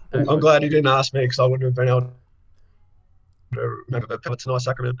not that I'm glad you didn't ask me because I wouldn't have been able to remember. But it's a nice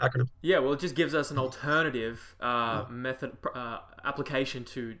acronym. Yeah, well, it just gives us an alternative method application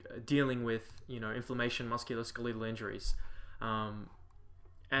to dealing with inflammation, musculoskeletal injuries.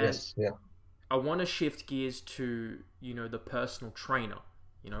 Yes. Yeah. I want to shift gears to the personal trainer.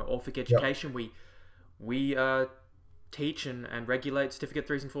 Orphic Education. Yep. We teach and regulate certificate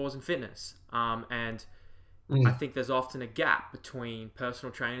 3s and 4s in fitness. And I think there's often a gap between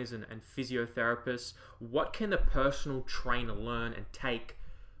personal trainers and physiotherapists. What can the personal trainer learn and take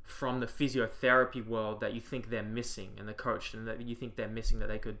from the physiotherapy world that you think they're missing, and the coach and that you think they're missing that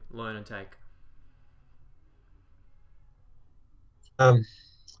they could learn and take?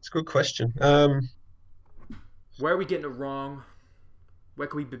 It's a good question. Where are we getting it wrong? Where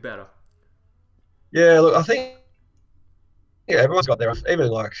can we be better? Yeah, look, I think everyone's got their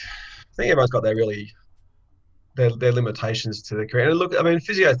everyone's got their limitations to the career. And look, I mean,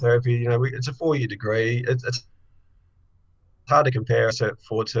 physiotherapy, it's a 4-year degree. It's hard to compare a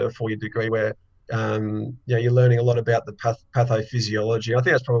 4-year degree where you're learning a lot about the pathophysiology. I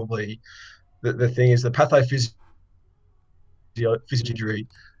think that's probably the thing is the pathophysiology injury.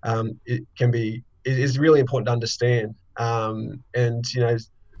 It is really important to understand, and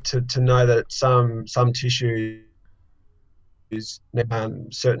to know that some tissues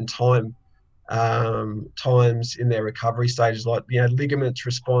certain times in their recovery stages, like ligaments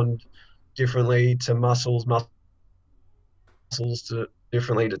respond differently to muscles to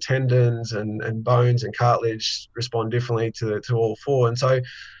differently to tendons, and bones and cartilage respond differently to all four. And so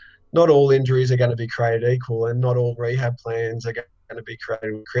not all injuries are going to be created equal, and not all rehab plans are going to be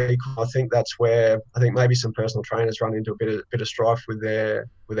created equal. I think that's where I think maybe some personal trainers run into a bit of strife with their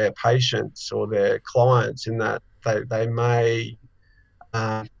patients or their clients, in that they may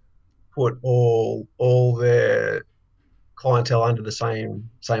put all their clientele under the same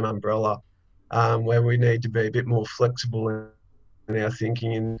umbrella, where we need to be a bit more flexible in our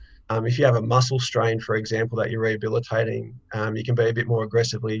thinking. If you have a muscle strain, for example, that you're rehabilitating, you can be a bit more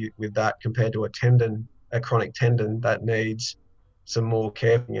aggressively with that compared to a chronic tendon that needs some more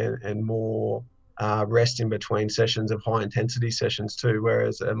care and more rest in between sessions of high intensity sessions too.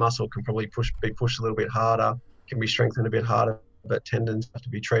 Whereas a muscle can probably be pushed a little bit harder, can be strengthened a bit harder, but tendons have to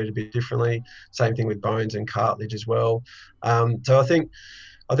be treated a bit differently. Same thing with bones and cartilage as well. So I think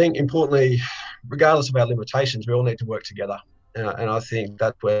importantly, regardless of our limitations, we all need to work together. And I think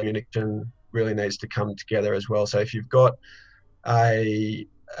that's where communication really needs to come together as well. So if you've got a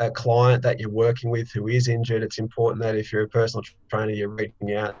client that you're working with who is injured, it's important that if you're a personal trainer, you're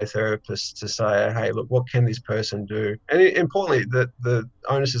reaching out to a therapist to say, hey, look, what can this person do? And importantly, the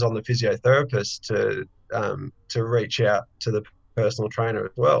onus is on the physiotherapist to reach out to the personal trainer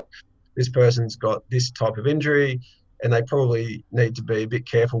as well. This person's got this type of injury, and they probably need to be a bit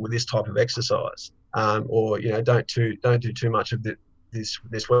careful with this type of exercise, or don't do too much of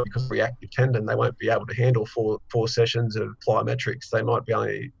this work, because reactive tendon, they won't be able to handle four sessions of plyometrics. They might be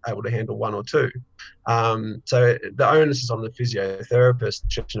only able to handle one or two. So the onus is on the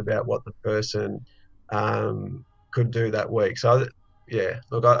physiotherapist about what the person could do that week. So yeah,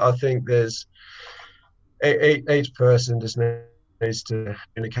 look, I think there's each person just needs to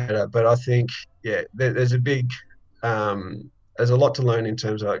communicate it, but I think there's there's a lot to learn in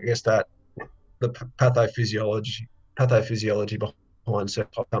terms of, I guess, that the pathophysiology behind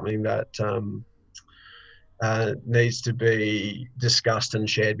something that needs to be discussed and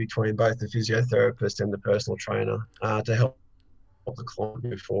shared between both the physiotherapist and the personal trainer to help the client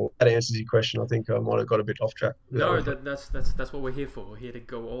move forward. That answers your question. I think I might have got a bit off track. No, that's what we're here for. We're here to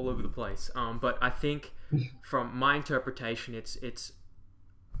go all over the place. But I think from my interpretation, it's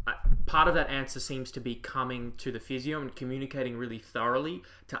part of that answer seems to be coming to the physio and communicating really thoroughly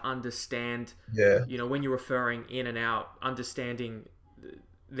to understand, when you're referring in and out, understanding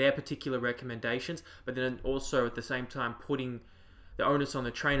their particular recommendations, but then also at the same time putting the onus on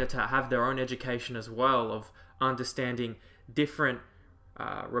the trainer to have their own education as well of understanding different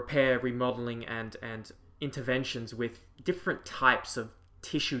repair, remodeling, and interventions with different types of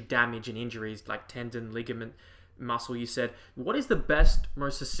tissue damage and injuries like tendon, ligament, muscle. You said, what is the best,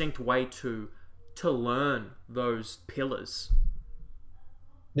 most succinct way to learn those pillars?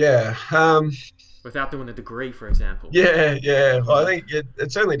 Without doing a degree, for example. Well, I think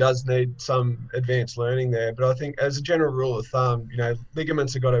it certainly does need some advanced learning there, but I think as a general rule of thumb,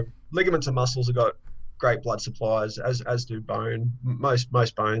 ligaments and muscles have got great blood supplies, as do bone. Most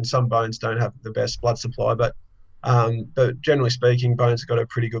bones. Some bones don't have the best blood supply, but generally speaking, bones have got a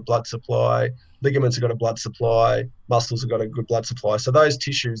pretty good blood supply. Ligaments have got a blood supply. Muscles have got a good blood supply. So those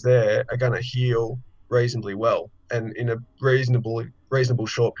tissues there are going to heal reasonably well, and in a reasonable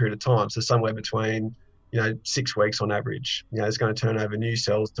short period of time. So somewhere between 6 weeks on average. It's going to turn over new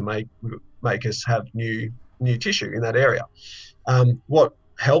cells to make us have new tissue in that area. What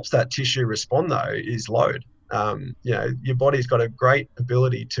helps that tissue respond though is load. Your body's got a great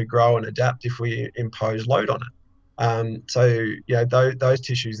ability to grow and adapt if we impose load on it. Those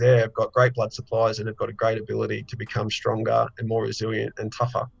tissues there have got great blood supplies and have got a great ability to become stronger and more resilient and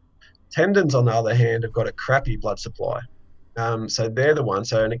tougher. Tendons, on the other hand, have got a crappy blood supply. So they're the ones.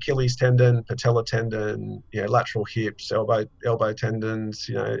 So an Achilles tendon, patella tendon, lateral hips, elbow tendons,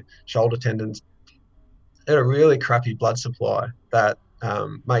 shoulder tendons, they're a really crappy blood supply that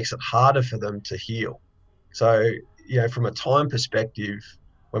makes it harder for them to heal. So, from a time perspective,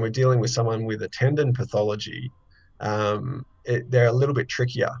 when we're dealing with someone with a tendon pathology, they're a little bit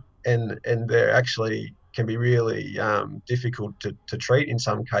trickier, and they're actually can be really difficult to treat in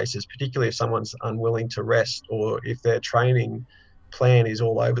some cases, particularly if someone's unwilling to rest, or if their training plan is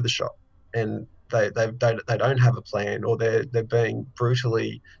all over the shop and they don't have a plan, or they're being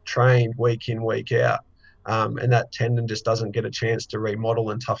brutally trained week in, week out, and that tendon just doesn't get a chance to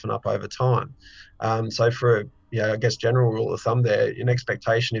remodel and toughen up over time. So for I guess general rule of thumb there, an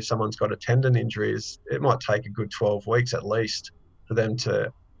expectation if someone's got a tendon injury is it might take a good 12 weeks at least for them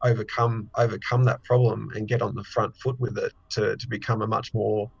to overcome that problem and get on the front foot with it to become a much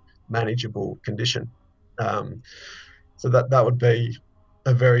more manageable condition. So that would be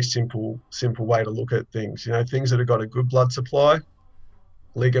a very simple way to look at things. Things that have got a good blood supply,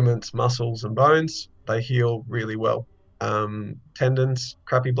 ligaments, muscles, and bones, they heal really well. Tendons,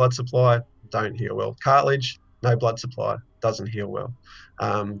 crappy blood supply, don't heal well. Cartilage, no blood supply, doesn't heal well.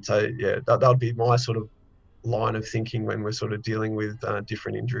 So yeah, that would be my sort of line of thinking when we're sort of dealing with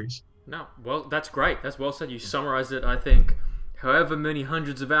different injuries. No, well, that's great. That's well said. You summarized it, I think, however many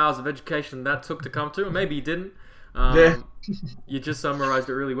hundreds of hours of education that took to come to, or maybe you didn't. Yeah. You just summarized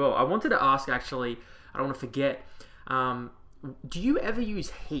it really well. I wanted to ask, actually, I don't want to forget, do you ever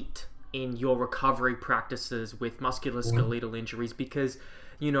use heat in your recovery practices with musculoskeletal injuries? Because,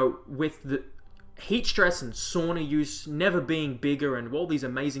 you know, with the heat stress and sauna use never being bigger, and all these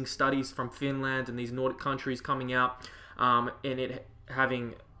amazing studies from Finland and these Nordic countries coming out, and it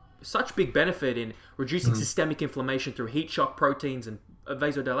having such big benefit in reducing systemic inflammation through heat shock proteins and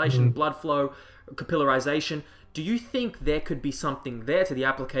vasodilation, blood flow, capillarization. Do you think there could be something there to the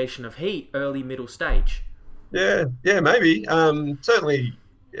application of heat early, middle stage? Yeah, maybe. Certainly,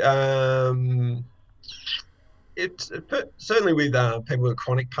 um, certainly with people with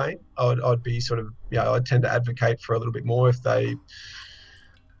chronic pain, I'd be sort of, I'd tend to advocate for a little bit more if they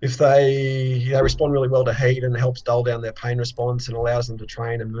respond really well to heat and helps dull down their pain response and allows them to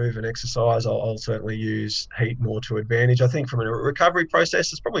train and move and exercise. I'll certainly use heat more to advantage. I think from a recovery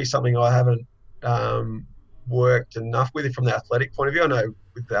process, it's probably something I haven't worked enough with it from the athletic point of view. I know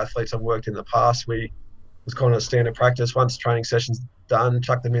with the athletes I've worked in the past, we was kind of standard practice. Once training session's done,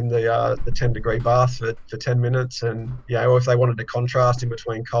 chuck them in the 10-degree bath for 10 minutes, and or if they wanted to contrast in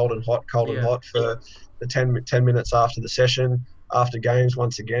between cold and hot for the 10 minutes after the session. After games,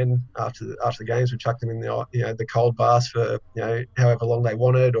 once again, after the games, we chuck them in the cold bath for however long they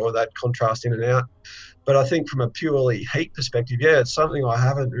wanted, or that contrast in and out. But I think from a purely heat perspective, it's something I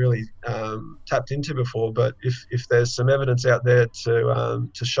haven't really tapped into before. But if there's some evidence out there to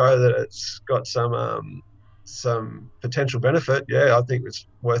show that it's got some potential benefit, I think it's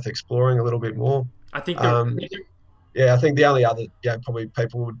worth exploring a little bit more. I think I think the only other probably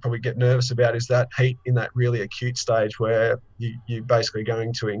people would probably get nervous about is that heat in that really acute stage where you're basically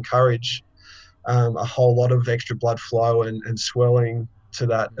going to encourage a whole lot of extra blood flow and swelling to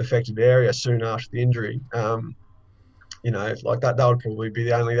that affected area soon after the injury. Like that would probably be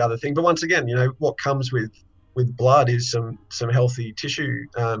the only other thing. But once again, what comes with blood is some healthy tissue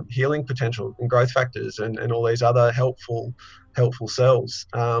healing potential and growth factors and all these other helpful cells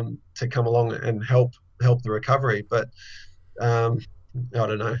to come along and help the recovery. But I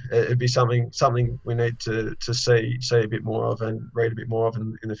don't know, it'd be something we need to see a bit more of and read a bit more of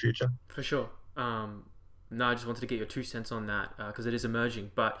in the future. For sure. No, I just wanted to get your 2 cents on that because it is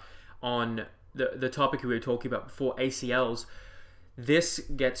emerging. But on the topic we were talking about before, ACLs, this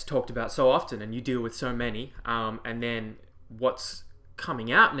gets talked about so often, and you deal with so many. And then what's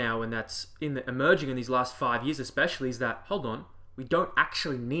coming out now, and that's emerging in these last 5 years especially, is that, hold on, we don't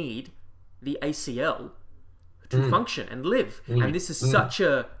actually need the ACL to function and live. And this is such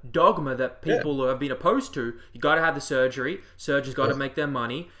a dogma that people have been opposed to. You got to have the surgery. Surgeons got to make their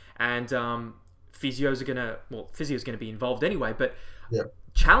money. And physios are going to be involved anyway. But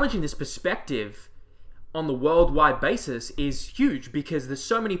challenging this perspective on the worldwide basis is huge, because there's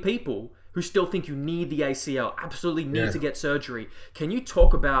so many people who still think you need the ACL, absolutely need to get surgery. Can you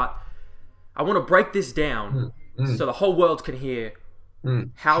talk about, I want to break this down so the whole world can hear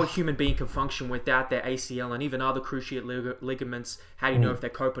how a human being can function without their ACL and even other cruciate ligaments. How do you know if they're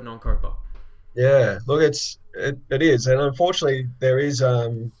COPA or non-COPA? Yeah, look, it is, and unfortunately, there is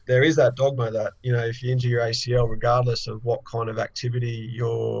that dogma that if you injure your ACL, regardless of what kind of activity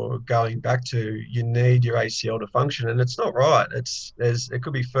you're going back to, you need your ACL to function, and it's not right. It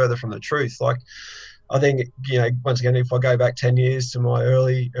could be further from the truth. Like, I think once again, if I go back 10 years to my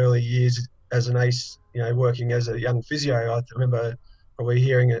early years as an ACE, working as a young physio, I remember probably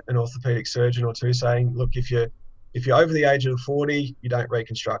hearing an orthopedic surgeon or two saying, look, if you're over the age of 40, you don't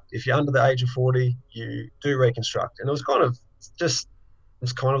reconstruct. If you're under the age of 40, you do reconstruct. And it was kind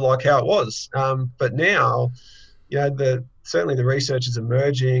of like how it was. But now, certainly the research is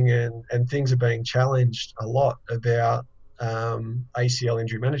emerging and things are being challenged a lot about ACL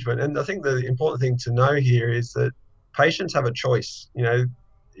injury management. And I think the important thing to know here is that patients have a choice.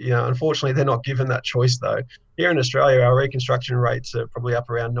 Unfortunately, they're not given that choice, though. Here in Australia, our reconstruction rates are probably up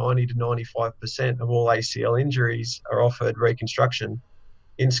around 90 to 95% of all ACL injuries are offered reconstruction.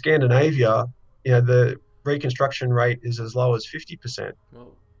 In Scandinavia, the reconstruction rate is as low as 50%.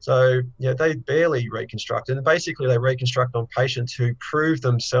 Whoa. So, they barely reconstruct. And basically, they reconstruct on patients who prove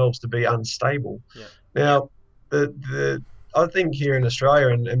themselves to be unstable. Yeah. Now, I think here in Australia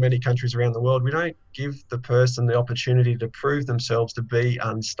and many countries around the world, we don't give the person the opportunity to prove themselves to be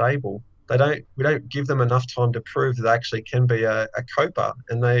unstable. we don't give them enough time to prove that they actually can be a coper,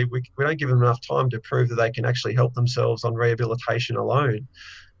 and we don't give them enough time to prove that they can actually help themselves on rehabilitation alone.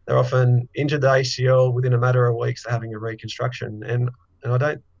 They're often injured the ACL within a matter of weeks. They're having a reconstruction, and I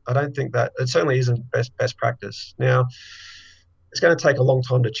don't think that it certainly isn't best practice. Now, it's going to take a long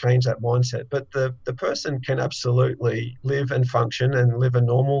time to change that mindset, but the person can absolutely live and function and live a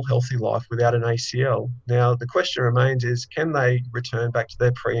normal, healthy life without an ACL. Now, the question remains is, can they return back to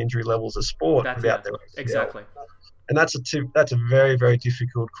their pre-injury levels of sport without their ACL? Exactly. And that's a very, very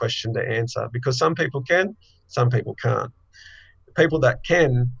difficult question to answer, because some people can, some people can't. The people that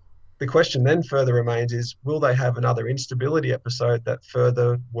can, the question then further remains is, will they have another instability episode that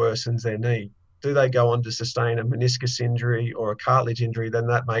further worsens their knee? Do they go on to sustain a meniscus injury or a cartilage injury? Then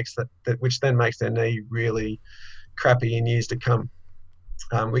which then makes their knee really crappy in years to come.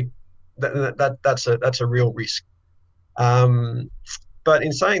 That's a real risk. But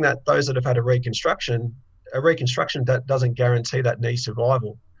in saying that, those that have had a reconstruction that doesn't guarantee that knee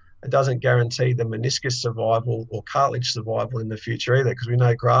survival. It doesn't guarantee the meniscus survival or cartilage survival in the future either, because we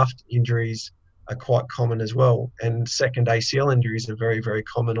know graft injuries are quite common as well. And second ACL injuries are very, very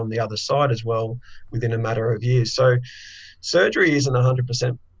common on the other side as well within a matter of years. So surgery isn't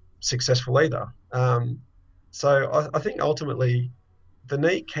 100% successful either. So I think ultimately the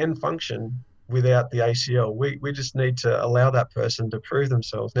knee can function without the ACL. We just need to allow that person to prove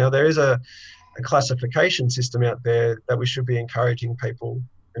themselves. Now, there is a classification system out there that we should be encouraging people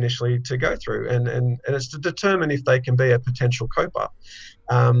initially to go through, and it's to determine if they can be a potential coper.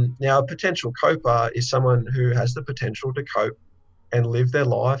 Now, a potential coper is someone who has the potential to cope and live their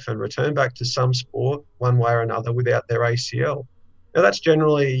life and return back to some sport one way or another without their ACL. Now, that's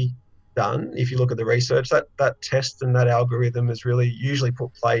generally done. If you look at the research, that test and that algorithm is really usually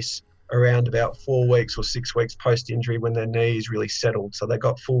put place around about 4 weeks or 6 weeks post-injury, when their knee is really settled. So they've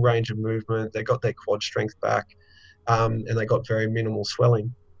got full range of movement, they've got their quad strength back, and they got very minimal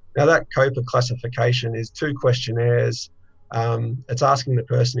swelling. Now, that COPA classification is 2 questionnaires. It's asking the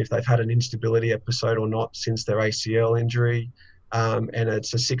person if they've had an instability episode or not since their ACL injury, and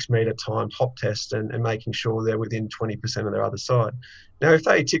it's a 6-metre timed hop test and making sure they're within 20% of their other side. Now, if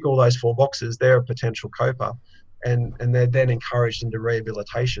they tick all those 4 boxes, they're a potential COPA, and they're then encouraged into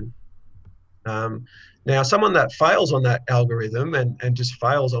rehabilitation. Now, someone that fails on that algorithm and just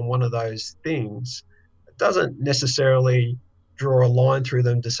fails on one of those things doesn't necessarily draw a line through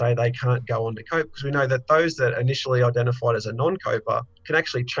them to say they can't go on to cope, because we know that those that initially identified as a non-coper can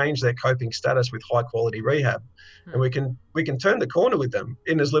actually change their coping status with high quality rehab. And we can turn the corner with them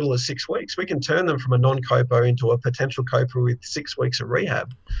in as little as 6 weeks. We can turn them from a non-coper into a potential coper with 6 weeks of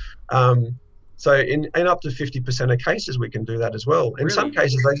rehab. So in up to 50% of cases, we can do that as well. In some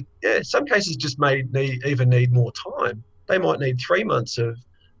cases, some cases just may even need more time. They might need 3 months of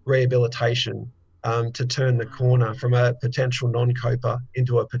rehabilitation to turn the corner from a potential non-coper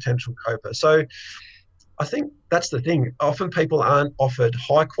into a potential coper. So I think that's the thing. Often people aren't offered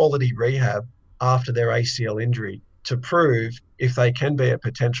high quality rehab after their ACL injury to prove if they can be a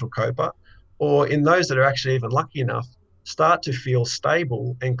potential coper, or in those that are actually even lucky enough, start to feel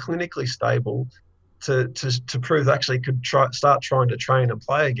stable and clinically stable to prove they actually could start trying to train and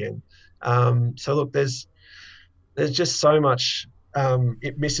play again. So look, there's just so much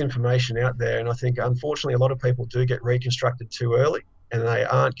misinformation out there, and I think unfortunately a lot of people do get reconstructed too early, and they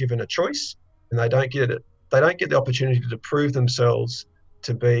aren't given a choice, and they don't get the opportunity to prove themselves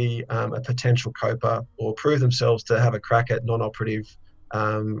to be a potential coper, or prove themselves to have a crack at non-operative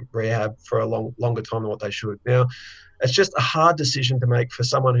rehab for a longer time than what they should. Now, it's just a hard decision to make for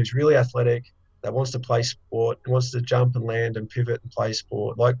someone who's really athletic, that wants to play sport, wants to jump and land and pivot and play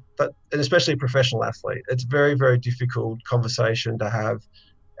sport, like that, and especially a professional athlete. It's very, very difficult conversation to have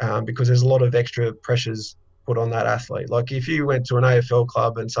because there's a lot of extra pressures put on that athlete. Like if you went to an AFL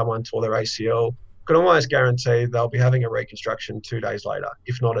club and someone tore their ACL, could almost guarantee they'll be having a reconstruction 2 days later,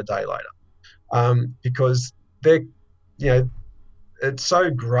 if not a day later, because they're, it's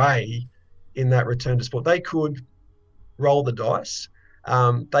so grey in that return to sport. They could roll the dice.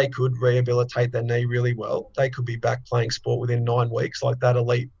 They could rehabilitate their knee really well. They could be back playing sport within 9 weeks, like that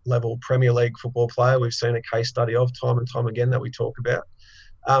elite level Premier League football player we've seen a case study of time and time again that we talk about.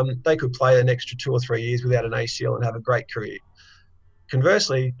 They could play an extra 2 or 3 years without an ACL and have a great career.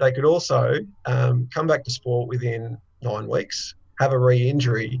 Conversely, they could also come back to sport within 9 weeks, have a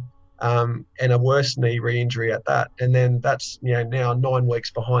re-injury, and a worse knee re-injury at that. And then that's now 9 weeks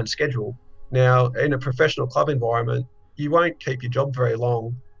behind schedule. Now, in a professional club environment, you won't keep your job very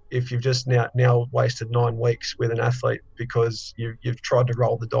long if you've just now wasted 9 weeks with an athlete because you've tried to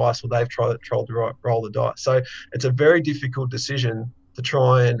roll the dice, or they've tried to roll the dice. So it's a very difficult decision to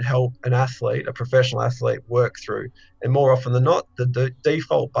try and help an athlete, a professional athlete, work through. And more often than not, the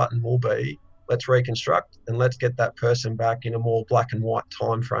default button will be, let's reconstruct and let's get that person back in a more black and white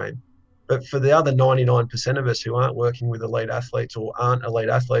time frame. But for the other 99% of us who aren't working with elite athletes or aren't elite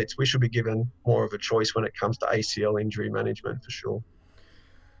athletes, we should be given more of a choice when it comes to ACL injury management, for sure.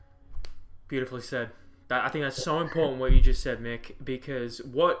 Beautifully said. I think that's so important what you just said, Mick, because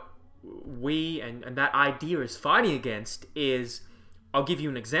what we and that idea is fighting against is, I'll give you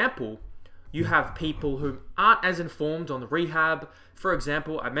an example. You have people who aren't as informed on the rehab. For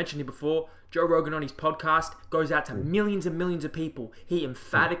example, I mentioned it before, Joe Rogan on his podcast goes out to millions and millions of people. He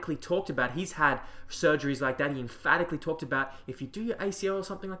emphatically talked about, he's had surgeries like that. He emphatically talked about, if you do your ACL or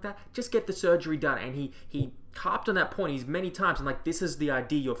something like that, just get the surgery done. And he harped on that point many times. And like, this is the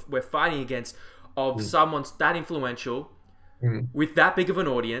idea we're fighting against, of someone that influential with that big of an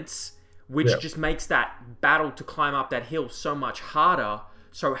audience, which just makes that battle to climb up that hill so much harder.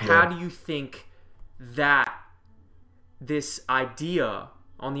 So how do you think that this idea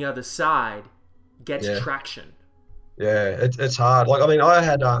on the other side gets traction? Yeah, it's hard. Like, I mean, I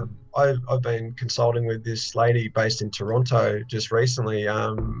had I've been consulting with this lady based in Toronto just recently.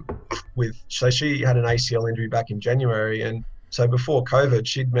 So she had an ACL injury back in January, and so before COVID,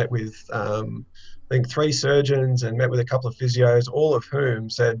 she'd met with I think 3 surgeons and met with a couple of physios, all of whom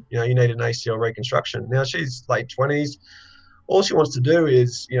said, you need an ACL reconstruction. Now she's late 20s. All she wants to do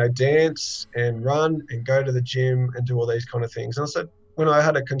is, dance and run and go to the gym and do all these kind of things. And I said, when I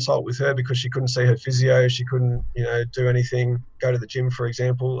had a consult with her because she couldn't see her physio, she couldn't, do anything, go to the gym, for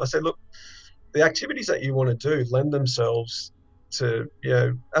example. I said, look, the activities that you want to do lend themselves to,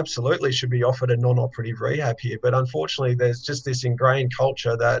 absolutely should be offered a non-operative rehab here. But unfortunately, there's just this ingrained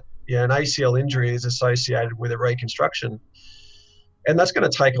culture that, an ACL injury is associated with a reconstruction. And that's going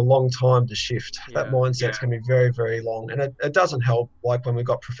to take a long time to shift. That mindset's going to be very, very long. And it doesn't help, like when we've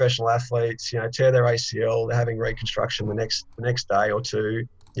got professional athletes, tear their ACL, they're having reconstruction the next day or two.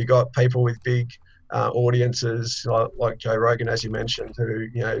 You got people with big audiences like Joe Rogan, as you mentioned, who,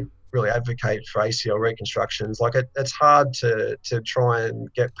 really advocate for ACL reconstructions. Like it's hard to try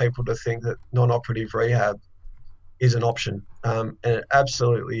and get people to think that non-operative rehab is an option. And it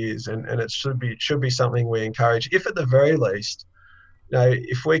absolutely is. And it should be something we encourage, if at the very least,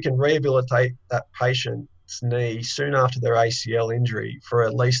 if we can rehabilitate that patient's knee soon after their ACL injury for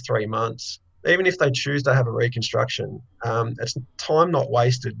at least 3 months, even if they choose to have a reconstruction, it's time not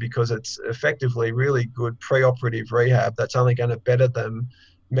wasted, because it's effectively really good pre-operative rehab that's only going to better them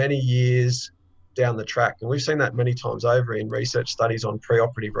many years down the track. And we've seen that many times over in research studies on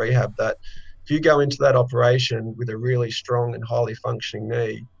pre-operative rehab, that if you go into that operation with a really strong and highly functioning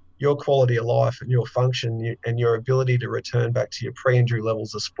knee, your quality of life and your function and your ability to return back to your pre-injury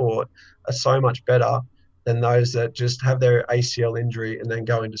levels of sport are so much better than those that just have their ACL injury and then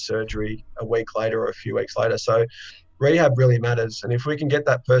go into surgery a week later or a few weeks later. So rehab really matters. And if we can get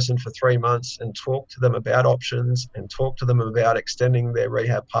that person for 3 months and talk to them about options and talk to them about extending their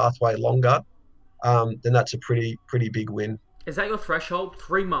rehab pathway longer, then that's a pretty big win. Is that your threshold?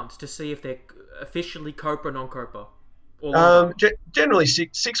 3 months to see if they're officially COPA or non-COPA? Generally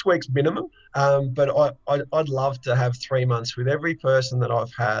 6 weeks minimum, but I'd love to have 3 months with every person that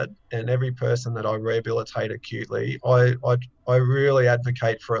I've had and every person that I rehabilitate acutely. I really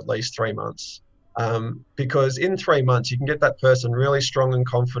advocate for at least 3 months, because in 3 months you can get that person really strong and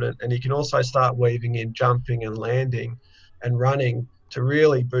confident, and you can also start weaving in jumping and landing and running to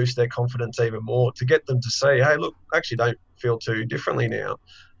really boost their confidence even more, to get them to say, hey, look, I actually don't feel too differently now.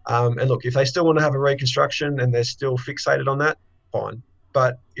 And look, if they still want to have a reconstruction and they're still fixated on that, fine.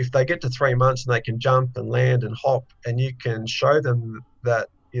 But if they get to 3 months and they can jump and land and hop, and you can show them that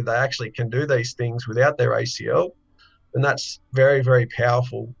they actually can do these things without their ACL, then that's very, very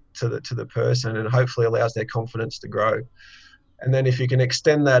powerful to the person, and hopefully allows their confidence to grow. And then if you can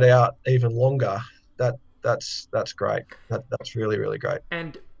extend that out even longer, that's great. That's really, really great.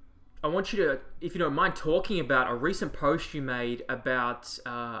 And I want you to, if you don't mind, talking about a recent post you made about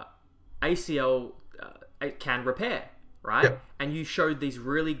ACL can repair, right? Yep. And you showed these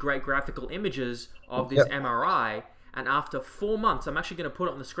really great graphical images of this MRI, and after 4 months, I'm actually going to put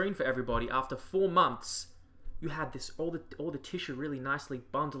it on the screen for everybody. After 4 months, you had this all the tissue really nicely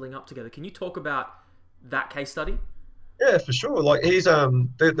bundling up together. Can you talk about that case study? Yeah, for sure. Like, he's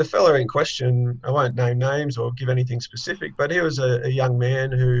the fella in question, I won't name names or give anything specific, but he was a young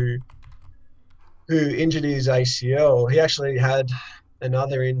man who injured his ACL. He actually had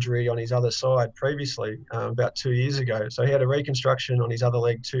another injury on his other side previously, about 2 years ago. So he had a reconstruction on his other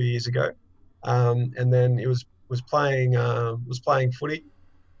leg 2 years ago, and then he was playing footy,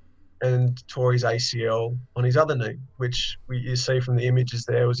 and tore his ACL on his other knee, which you see from the images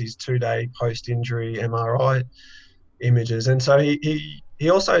there was his 2-day post-injury MRI images. And so he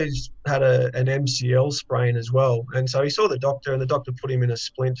also had an MCL sprain as well. And so he saw the doctor, and the doctor put him in a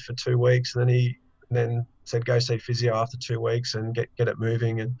splint for 2 weeks, and then said, go see physio after 2 weeks and get it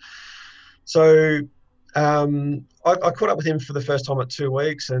moving. And so I caught up with him for the first time at 2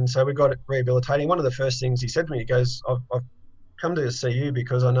 weeks, and so we got it rehabilitating. One of the first things he said to me, he goes, I've come to see you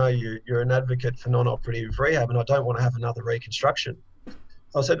because I know you're an advocate for non-operative rehab, and I don't want to have another reconstruction.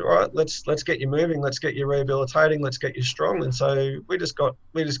 So I said, all right, let's get you moving, let's get you rehabilitating, let's get you strong. And so we just got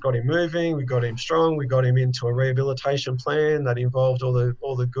him moving, we got him strong, we got him into a rehabilitation plan that involved all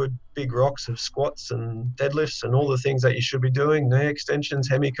the good big rocks of squats and deadlifts and all the things that you should be doing, knee extensions,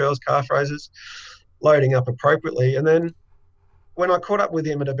 hemi curls, calf raises, loading up appropriately. And then when I caught up with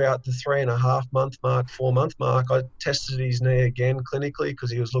him at about the 3.5 month mark, 4 month mark, I tested his knee again clinically because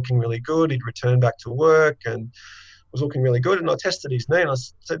he was looking really good. He'd returned back to work and was looking really good. And I tested his knee and I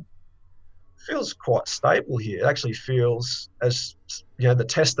said, feels quite stable here. It actually feels, as the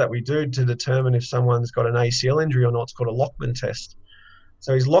test that we do to determine if someone's got an ACL injury or not, it's called a Lockman test.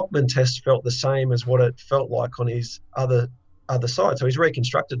 So his Lockman test felt the same as what it felt like on his other side. So his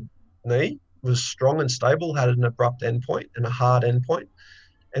reconstructed knee was strong and stable, had an abrupt endpoint and a hard endpoint.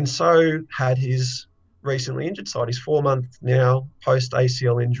 And so had his recently injured side. His 4 month now post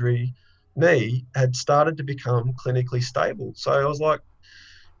ACL injury knee had started to become clinically stable. So I was like,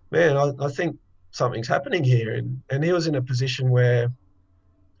 man, I think something's happening here. And he was in a position where,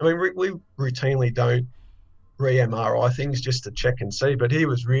 I mean, we routinely don't re-MRI things just to check and see, but he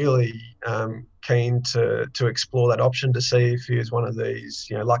was really keen to explore that option to see if he was one of these,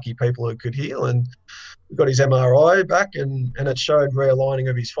 lucky people who could heal. And we got his MRI back and it showed realigning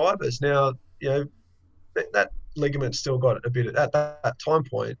of his fibers. Now, that ligament still got a bit at that time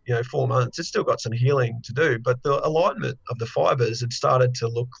point, 4 months, it's still got some healing to do, but the alignment of the fibers had started to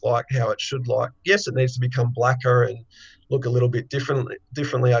look like how it should. Like, yes, it needs to become blacker and look a little bit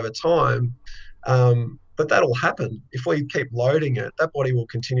differently over time. But that'll happen. If we keep loading it, that body will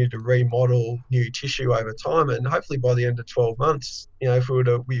continue to remodel new tissue over time. And hopefully by the end of 12 months, if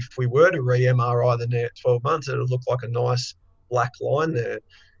we were to re-MRI the knee at 12 months, it'll look like a nice black line there,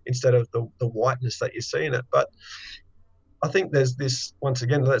 instead of the whiteness that you see in it. But I think there's this, once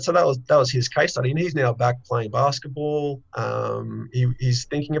again, so that was his case study, and he's now back playing basketball. He's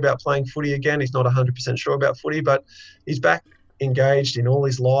thinking about playing footy again. He's not 100% sure about footy, but he's back engaged in all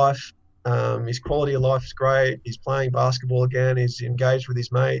his life. His quality of life is great. He's playing basketball again. He's engaged with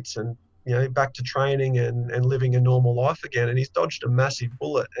his mates and, back to training and living a normal life again. And he's dodged a massive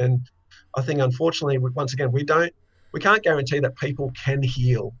bullet. And I think, unfortunately, once again, we can't guarantee that people can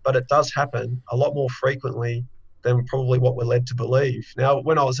heal, but it does happen a lot more frequently than probably what we're led to believe. Now,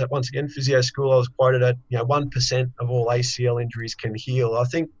 when I was at, once again, physio school, I was quoted at 1% of all ACL injuries can heal. I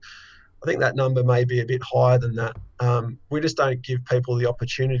think that number may be a bit higher than that. We just don't give people the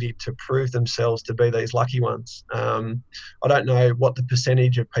opportunity to prove themselves to be these lucky ones. I don't know what the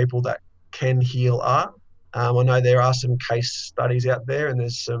percentage of people that can heal are. I know there are some case studies out there, and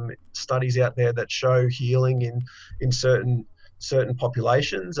there's some studies out there that show healing in certain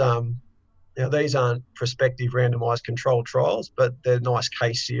populations. These aren't prospective randomized controlled trials, but they're nice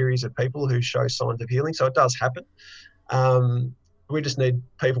case series of people who show signs of healing. So it does happen. We just need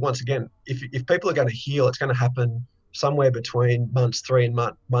people, once again, if people are going to heal, it's going to happen somewhere between months 3 and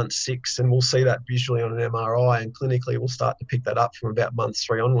month 6, and we'll see that visually on an MRI, and clinically we'll start to pick that up from about month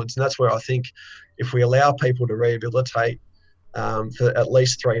 3 onwards. And that's where I think if we allow people to rehabilitate for at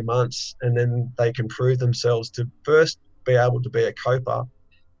least 3 months, and then they can prove themselves to first be able to be a coper,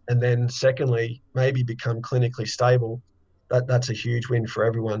 and then secondly, maybe become clinically stable, that's a huge win for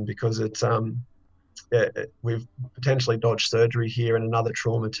everyone, because it's we've potentially dodged surgery here and another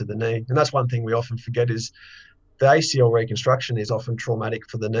trauma to the knee. And that's one thing we often forget, is the ACL reconstruction is often traumatic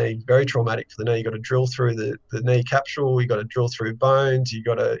for the knee, very traumatic for the knee. You've got to drill through the knee capsule, you've got to drill through bones, you've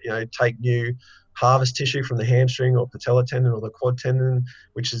got to take new harvest tissue from the hamstring or patella tendon or the quad tendon,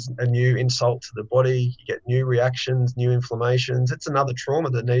 which is a new insult to the body. You get new reactions, new inflammations. It's another trauma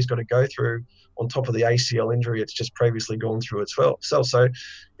the knee's got to go through on top of the ACL injury it's just previously gone through itself. So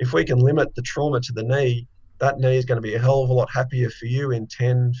if we can limit the trauma to the knee, that knee is going to be a hell of a lot happier for you in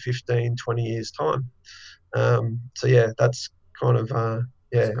 10, 15, 20 years' time. So yeah, that's kind of, I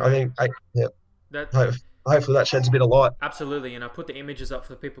think, hopefully that sheds a bit of light. Absolutely, and I put the images up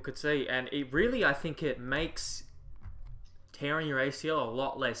so people could see, and it really, I think it makes tearing your ACL a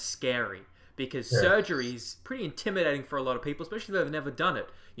lot less scary, because surgery is pretty intimidating for a lot of people, especially if they've never done it.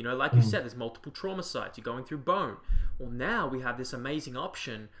 Like you said, there's multiple trauma sites, you're going through bone. Well, now we have this amazing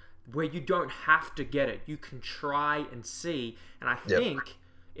option where you don't have to get it. You can try and see. And I think,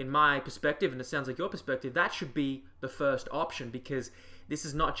 in my perspective, and it sounds like your perspective, that should be the first option, because this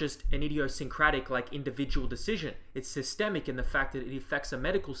is not just an idiosyncratic, like, individual decision. It's systemic in the fact that it affects a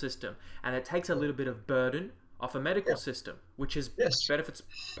medical system, and it takes a little bit of burden off a medical system, which is benefits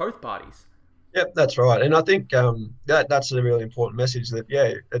both parties. Yep, that's right. And I think that's a really important message, that,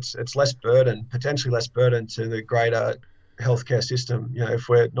 it's less burden, potentially less burden to the greater healthcare system, if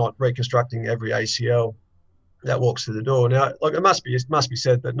we're not reconstructing every ACL that walks through the door. Now, like, it must be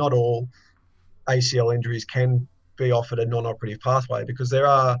said that not all ACL injuries can be offered a non-operative pathway, because there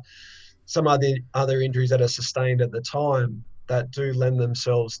are some other injuries that are sustained at the time that do lend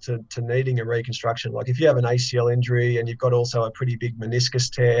themselves to needing a reconstruction. Like if you have an ACL injury and you've got also a pretty big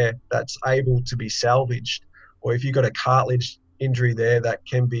meniscus tear that's able to be salvaged, or if you've got a cartilage injury there that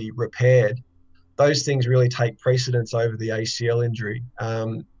can be repaired, those things really take precedence over the ACL injury,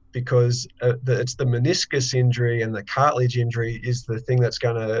 because it's the meniscus injury and the cartilage injury is the thing that's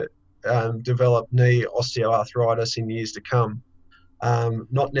going to develop knee osteoarthritis in years to come.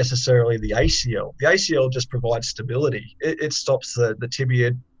 Not necessarily the ACL. The ACL just provides stability. It stops the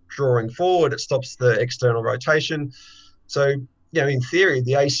tibia drawing forward. It stops the external rotation. So, in theory,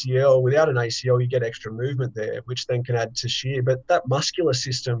 the ACL, without an ACL, you get extra movement there, which then can add to shear. But that muscular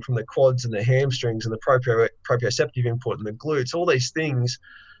system from the quads and the hamstrings and the proprioceptive input and the glutes, all these things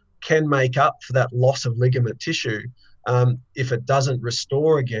can make up for that loss of ligament tissue if it doesn't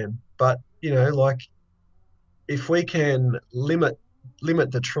restore again. But, if we can limit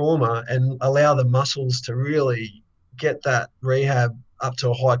the trauma and allow the muscles to really get that rehab up to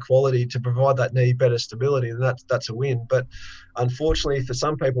a high quality to provide that knee better stability, and that's a win. But unfortunately for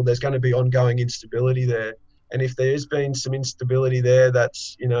some people, there's going to be ongoing instability there. And if there's been some instability there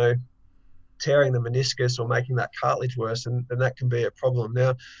that's, tearing the meniscus or making that cartilage worse, and that can be a problem.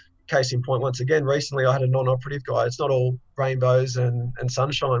 Now, case in point, once again, recently I had a non-operative guy. It's not all rainbows and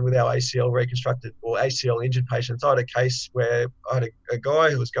sunshine with our ACL reconstructed or ACL injured patients. I had a case where I had a guy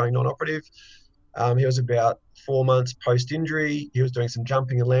who was going non-operative. He was about 4 months post-injury. He was doing some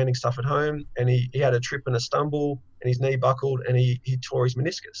jumping and landing stuff at home, and he had a trip and a stumble, and his knee buckled, and he tore his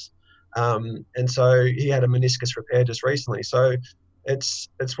meniscus. And so he had a meniscus repair just recently. So it's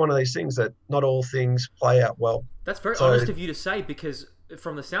one of these things that not all things play out well. That's very honest of you to say, because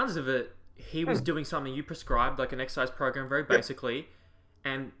from the sounds of it, he was doing something you prescribed, like an exercise program, very basically,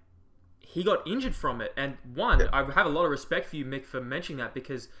 and he got injured from it. And I have a lot of respect for you, Mick, for mentioning that,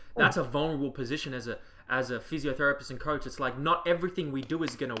 because that's a vulnerable position as a physiotherapist and coach. It's like not everything we do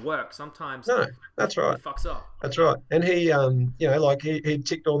is going to work. Sometimes that's right. It fucks up. That's right. And he, he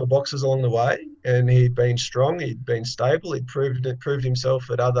ticked all the boxes along the way, and he'd been strong, he'd been stable, he'd proved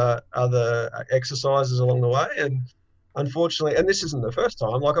himself at other exercises along the way. And unfortunately, and this isn't the first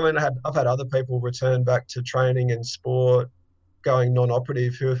time. Like, I mean, I've had other people return back to training and sport going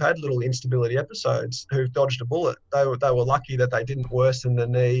non-operative who have had little instability episodes, who've dodged a bullet. They were lucky that they didn't worsen the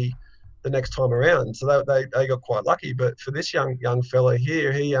knee the next time around. So they got quite lucky. But for this young fella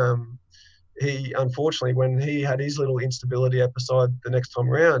here, he unfortunately, when he had his little instability episode the next time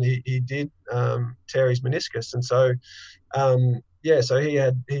around, he did tear his meniscus. And so so he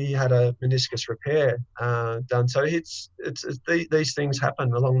had a meniscus repair done. So these things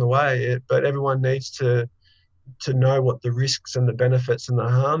happen along the way, but everyone needs to know what the risks and the benefits and the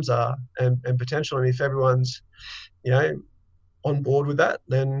harms are, and potentially, if everyone's on board with that,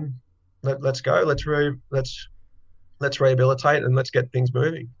 then let's go. Let's rehabilitate and let's get things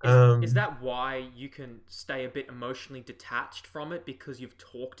moving. Is that why you can stay a bit emotionally detached from it, because you've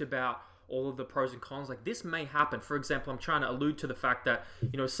talked about all of the pros and cons? Like, this may happen. For example, I'm trying to allude to the fact that,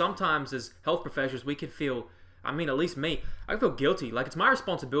 sometimes as health professionals, we could feel, I mean, at least me, I feel guilty. Like, it's my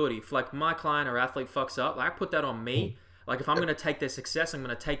responsibility. If, like, my client or athlete fucks up, like, I put that on me. Like, if I'm going to take their success, I'm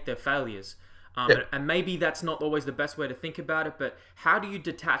going to take their failures. And maybe that's not always the best way to think about it, but how do you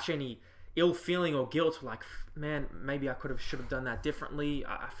detach any ill feeling or guilt? Like, man, maybe I should have done that differently.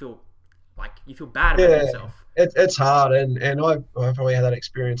 I feel like you feel bad about yourself. It's hard, and I probably had that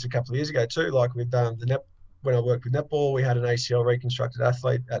experience a couple of years ago too. Like with when I worked with netball, we had an ACL reconstructed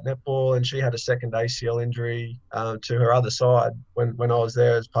athlete at netball, and she had a second ACL injury to her other side when I was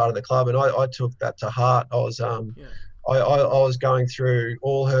there as part of the club, and I took that to heart. I was I was going through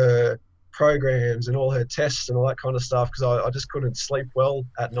all her programs and all her tests and all that kind of stuff, because I just couldn't sleep well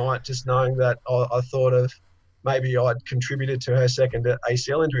at night, just knowing that I thought of maybe I'd contributed to her second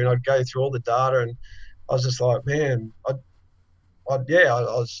ACL injury, and I'd go through all the data, and I was just like, man, I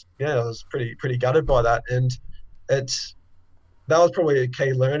was pretty gutted by that. And that was probably a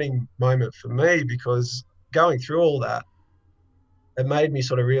key learning moment for me, because going through all that, it made me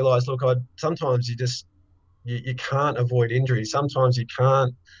sort of realize, look, sometimes you can't avoid injury. Sometimes you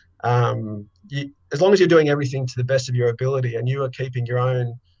can't, as long as you're doing everything to the best of your ability and you are keeping your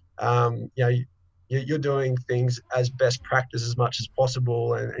own, you're doing things as best practice as much as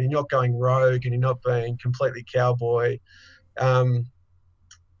possible, and you're not going rogue and you're not being completely cowboy. Um,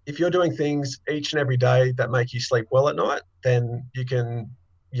 if you're doing things each and every day that make you sleep well at night, then you can,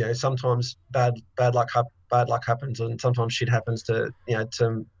 sometimes bad luck happens, and sometimes shit happens to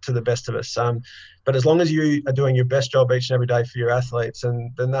the best of us. But as long as you are doing your best job each and every day for your athletes,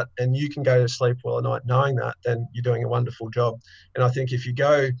 and you can go to sleep well at night knowing that, then you're doing a wonderful job. And I think if you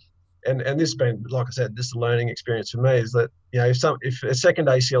go, and this has been, like I said, this is a learning experience for me, is that, if a second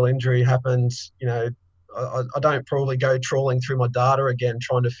ACL injury happens, I don't probably go trawling through my data again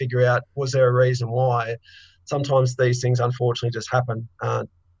trying to figure out, was there a reason why? Sometimes these things unfortunately just happen,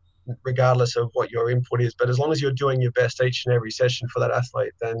 regardless of what your input is. But as long as you're doing your best each and every session for that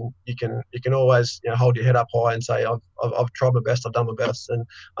athlete, then you can always hold your head up high and say, I've tried my best, I've done my best. And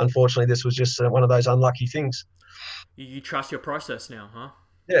unfortunately, this was just one of those unlucky things. You trust your process now, huh?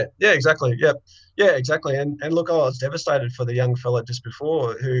 Yeah, exactly. Yeah, exactly. And look, I was devastated for the young fella just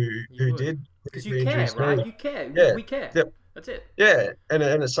before who did because the you care, right? knee. You care. Yeah, We care. yeah, That's it. yeah. And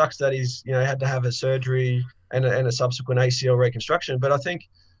it sucks that he's had to have a surgery and a subsequent ACL reconstruction. But I think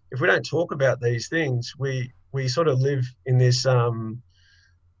if we don't talk about these things, we sort of live in this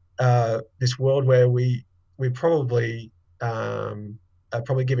this world where we probably are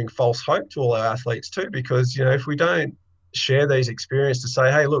probably giving false hope to all our athletes too, because if we don't share these experiences to say,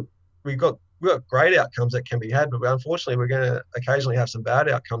 hey, look, we've got great outcomes that can be had, but unfortunately we're going to occasionally have some bad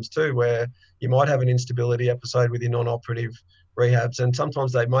outcomes too, where you might have an instability episode with your non-operative rehabs, and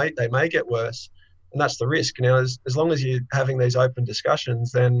sometimes they may get worse, and that's the risk. Now, as long as you're having these open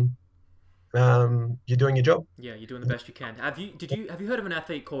discussions, then you're doing your job. Yeah, you're doing the best you can. Have you heard of an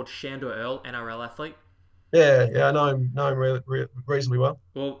athlete called Shandor Earl, NRL athlete? Yeah, I know him reasonably well.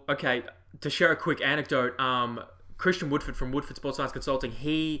 Well, okay, to share a quick anecdote, Christian Woodford from Woodford Sports Science Consulting,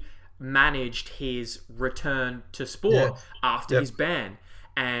 he managed his return to sport after his ban.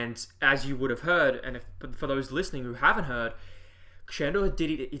 And as you would have heard, and for those listening who haven't heard, Shandor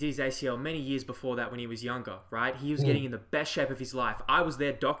did his ACL many years before that when he was younger, right? He was getting in the best shape of his life. I was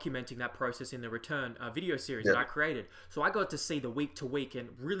there documenting that process in the return video series that I created. So I got to see the week to week and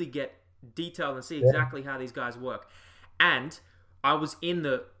really get detailed and see exactly how these guys work. And I was in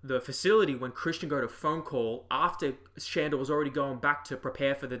the facility when Christian got a phone call after Shandor was already going back to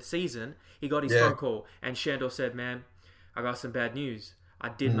prepare for the season. He got his phone call, and Shandor said, man, I got some bad news. I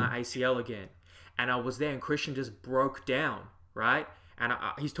did my ACL again. And I was there, and Christian just broke down, right? And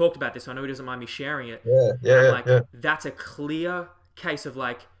he's talked about this. So I know he doesn't mind me sharing it. That's a clear case of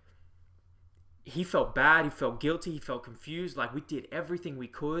he felt bad, he felt guilty, he felt confused. We did everything we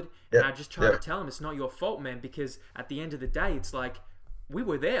could. And I just tried to tell him, it's not your fault, man, because at the end of the day, it's we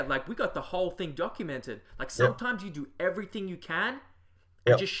were there. We got the whole thing documented. Sometimes you do everything you can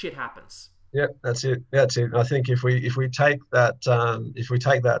and just shit happens. Yeah, that's it. That's it. I think if we take that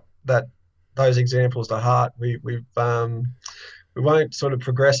those examples to heart, we won't sort of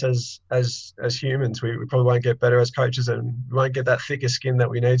progress as humans. We probably won't get better as coaches, and we won't get that thicker skin that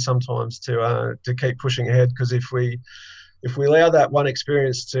we need sometimes to keep pushing ahead. Because if we allow that one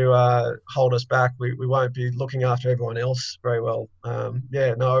experience to hold us back, we won't be looking after everyone else very well. I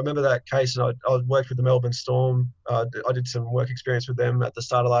remember that case, and I worked with the Melbourne Storm. I did some work experience with them at the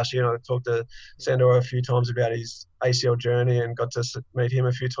start of last year, and I talked to Sandor a few times about his ACL journey and got to meet him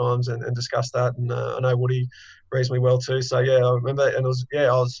a few times and discuss that. And I know Woody reasonably well too. So I remember, and it was I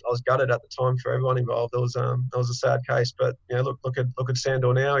was gutted at the time for everyone involved. It was a sad case, but look at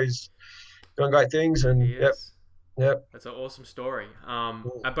Sandor now. He's doing great things, and Yep. That's an awesome story. But I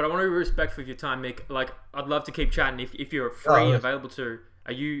want to be respectful of your time, Mick. I'd love to keep chatting if you're free and available to.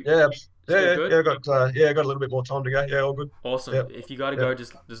 Are you? Good? I got a little bit more time to go. Yeah, all good. Awesome. Yep. If you got to go,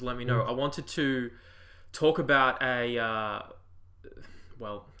 just let me know. I wanted to talk about get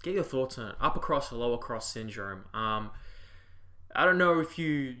your thoughts on it. Upper cross or lower cross syndrome. I don't know if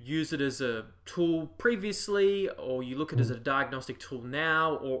you use it as a tool previously, or you look at it as a diagnostic tool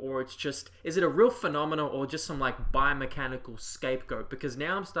now, or it's just, is it a real phenomenon or just some biomechanical scapegoat? Because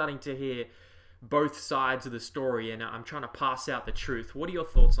now I'm starting to hear both sides of the story, and I'm trying to pass out the truth. What are your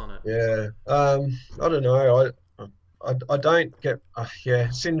thoughts on it? Yeah, I don't know. I don't get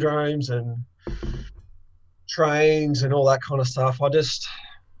syndromes and trains and all that kind of stuff. I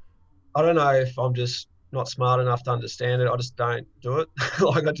don't know if I'm just not smart enough to understand it. I just don't do it.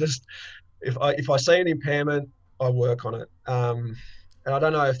 If I see an impairment, I work on it. And I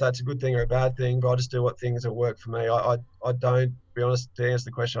don't know if that's a good thing or a bad thing, but I just do what things that work for me. I don't be honest, to answer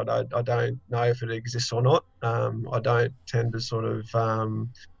the question, I don't know if it exists or not. I don't tend to sort of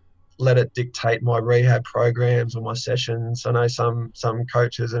let it dictate my rehab programs or my sessions. I know some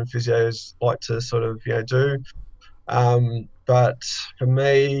coaches and physios like to sort of do. But for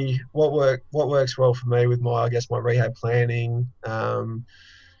me, what works well for me with my my rehab planning,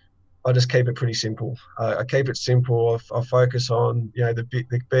 I just keep it pretty simple. I keep it simple. I focus on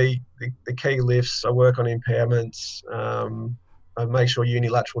the key lifts. I work on impairments. I make sure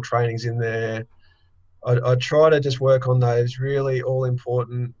unilateral training's in there. I try to just work on those really all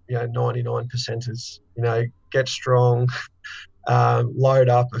important 99 percenters. Get strong, load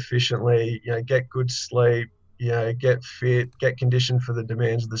up efficiently. Get good sleep. Get fit. Get conditioned for the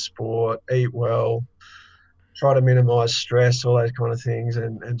demands of the sport. Eat well, try to minimize stress, all those kind of things,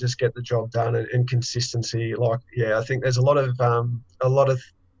 and just get the job done, and consistency. I think there's a lot of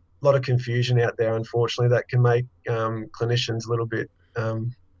confusion out there, unfortunately, that can make clinicians a little bit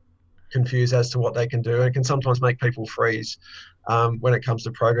confused as to what they can do, and it can sometimes make people freeze when it comes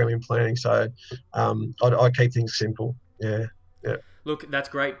to programming planning. So I keep things simple. Yeah. Look, that's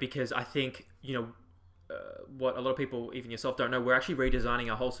great, because I think what a lot of people, even yourself, don't know. We're actually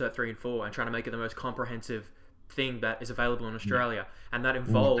redesigning our whole Cert 3 and 4 and trying to make it the most comprehensive thing that is available in Australia, and that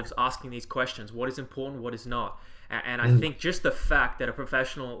involves asking these questions: what is important, what is not. And I think just the fact that a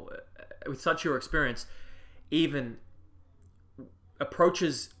professional with such your experience even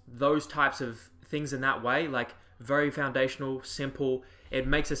approaches those types of things in that way, like very foundational, simple, it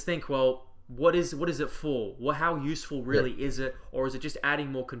makes us think, well, what is it for? How useful really is it, or is it just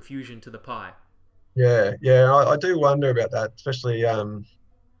adding more confusion to the pie? I do wonder about that, especially I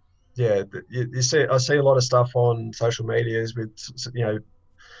see a lot of stuff on social medias with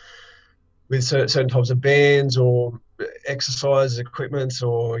certain types of bands or exercise equipments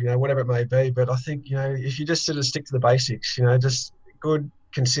or whatever it may be. But I think if you just sort of stick to the basics, just good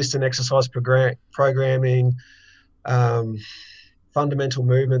consistent exercise programming, fundamental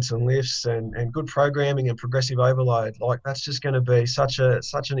movements and lifts, and good programming and progressive overload, like that's just going to be such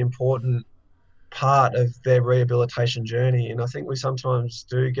an important part of their rehabilitation journey. And I think we sometimes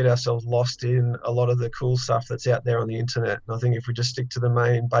do get ourselves lost in a lot of the cool stuff that's out there on the internet. And I think if we just stick to the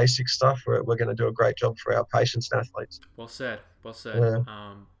main basic stuff, we're going to do a great job for our patients and athletes. Well said.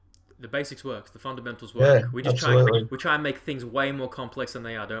 Yeah. The basics work, the fundamentals work. Yeah, We just try and make things way more complex than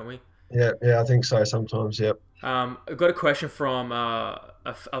they are, don't we? Yeah, I think so sometimes. Yep. I've got a question from a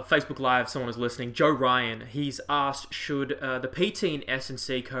Facebook Live. Someone is listening. Joe Ryan. He's asked, should the PT and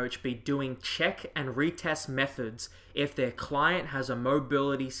S&C coach be doing check and retest methods if their client has a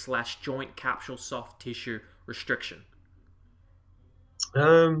mobility/joint capsule soft tissue restriction?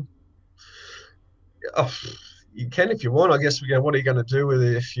 You can if you want. I guess what are you going to do with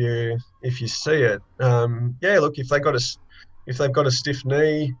it if you see it? Look, if they've got a stiff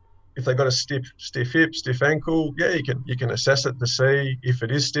knee, if they've got a stiff hip, stiff ankle, you can assess it to see if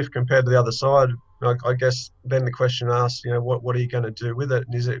it is stiff compared to the other side. I guess then the question asks, what are you going to do with it?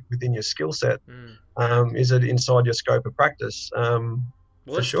 And is it within your skill set? Is it inside your scope of practice? Well,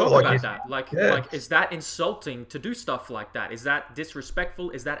 let's talk about that. Like, is that insulting to do stuff like that? Is that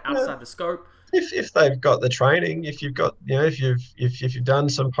disrespectful? Is that outside the scope? If they've got the training, if you've got, if you've done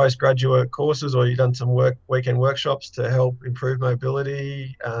some postgraduate courses or you've done some weekend workshops to help improve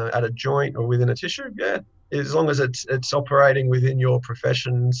mobility at a joint or within a tissue, as long as it's operating within your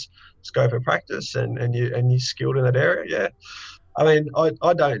profession's scope of practice and you're skilled in that area, I mean, I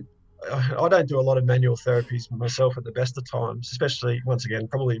don't do a lot of manual therapies myself at the best of times, especially once again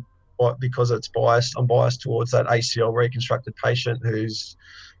probably because it's biased. I'm biased towards that ACL reconstructed patient who's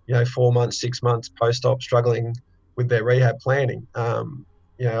 4 months, 6 months post-op struggling with their rehab planning. I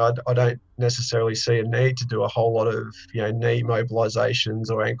don't necessarily see a need to do a whole lot of knee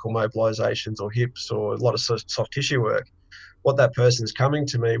mobilizations or ankle mobilizations or hips or a lot of soft tissue work. What that person's coming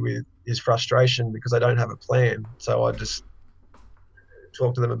to me with is frustration because they don't have a plan. So I just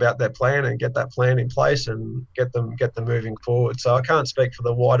talk to them about their plan and get that plan in place and get them moving forward. So I can't speak for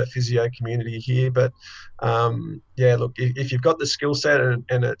the wider physio community here, but look, if you've got the skill set and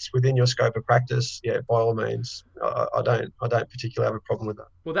it's within your scope of practice, by all means, I don't particularly have a problem with that.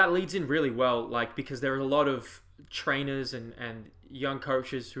 Well, that leads in really well, because there are a lot of trainers and young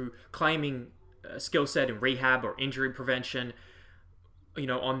coaches who claiming a skill set in rehab or injury prevention,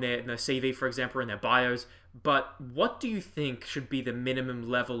 on their CV, for example, in their bios. But what do you think should be the minimum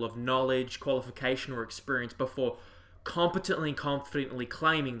level of knowledge, qualification, or experience before competently and confidently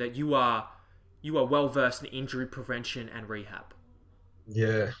claiming that you are well versed in injury prevention and rehab?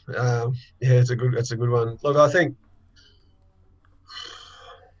 It's a good one. Look, I think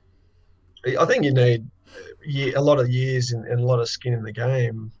you need a lot of years and a lot of skin in the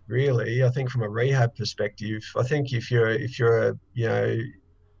game, really. I think from a rehab perspective, I think if you're a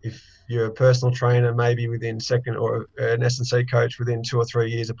if you're a personal trainer, maybe within second, or an S&C coach within 2 or 3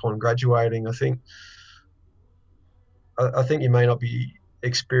 years upon graduating, I think you may not be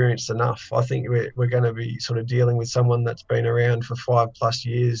experienced enough. I think we're going to be sort of dealing with someone that's been around for 5+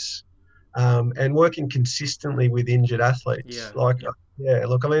 years, and working consistently with injured athletes. Yeah. Like, yeah,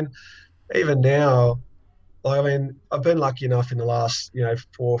 look, I mean, even now, like, I mean, I've been lucky enough in the last, 4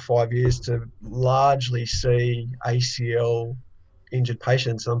 or 5 years to largely see ACL injured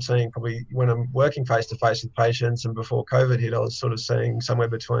patients. I'm seeing, probably when I'm working face to face with patients, and before COVID hit, I was sort of seeing somewhere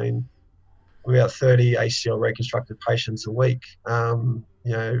between about 30 ACL reconstructed patients a week. So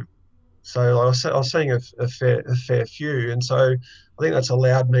I was seeing a fair few, and so I think that's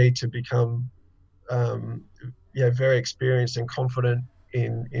allowed me to become, um, very experienced and confident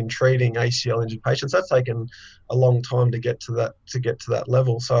in treating ACL injured patients. That's taken a long time to get to that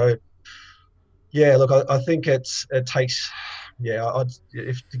level. So yeah, look, I think it takes, yeah,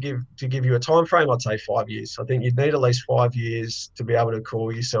 if to give you a time frame, I'd say 5 years. I think you'd need at least 5 years to be able to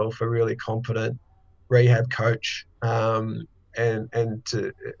call yourself a really competent rehab coach, and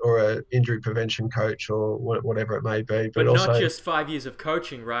or a injury prevention coach, or whatever it may be. But But not also, just 5 years of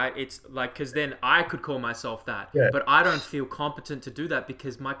coaching, right? It's like, because then I could call myself that, yeah, but I don't feel competent to do that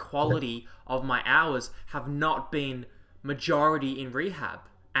because my yeah, quality of my hours have not been majority in rehab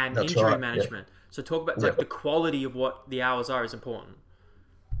and that's injury right. Yeah, management. So talk about, yeah, like, the quality of what the hours are is important.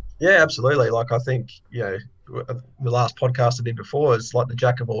 yeah, absolutely. Like, I think, the last podcast I did before is like the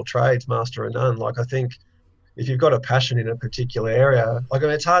jack of all trades, master of none. Like, I think if you've got a passion in a particular area, like, I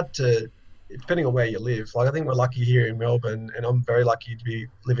mean, it's hard to, depending on where you live. Like, I think we're lucky here in Melbourne, and I'm very lucky to be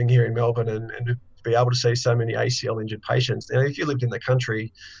living here in Melbourne, and to be able to see so many ACL injured patients. Now, if you lived in the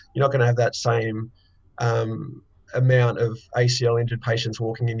country, you're not going to have that same, um, amount of ACL injured patients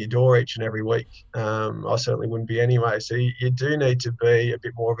walking in your door each and every week. I certainly wouldn't be anyway. So you do need to be a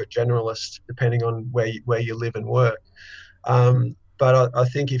bit more of a generalist, depending on where you live and work. But I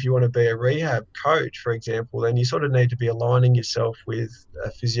think if you want to be a rehab coach, for example, then you sort of need to be aligning yourself with a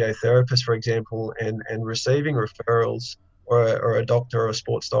physiotherapist, for example, and receiving referrals, or a doctor, or a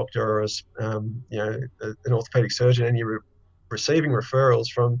sports doctor, or an orthopedic surgeon, and you're receiving referrals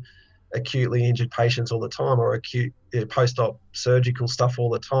from acutely injured patients all the time, or acute, post-op surgical stuff all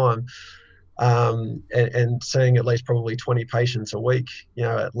the time, and seeing at least probably 20 patients a week,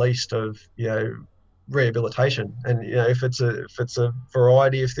 at least, of, rehabilitation. And if it's a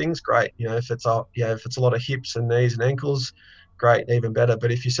variety of things, great. If it's a lot of hips and knees and ankles, great, even better.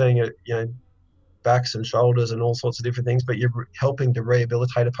 But if you're seeing it, backs and shoulders and all sorts of different things, but you're helping to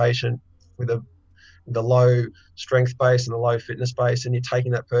rehabilitate a patient with the low strength base and the low fitness base, and you're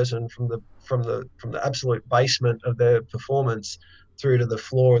taking that person from the absolute basement of their performance through to the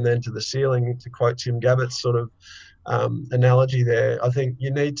floor and then to the ceiling, to quote Tim Gabbett's sort of, analogy there. I think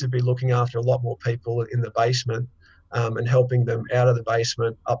you need to be looking after a lot more people in the basement, and helping them out of the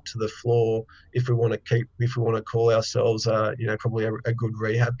basement up to the floor, if we want to call ourselves, probably a good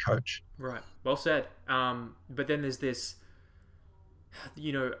rehab coach. Right. Well said. But then there's this,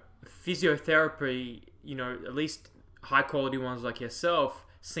 you know, physiotherapy, at least high quality ones like yourself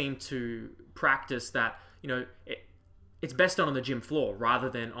seem to practice that, it's best done on the gym floor rather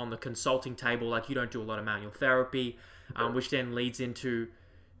than on the consulting table. Like, you don't do a lot of manual therapy, which then leads into,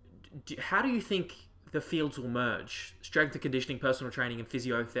 how do you think the fields will merge? Strength and conditioning, personal training, and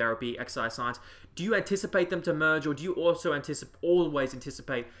physiotherapy, exercise science. Do you anticipate them to merge, or do you also always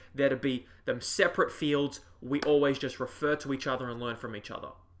anticipate there to be them separate fields? We always just refer to each other and learn from each other.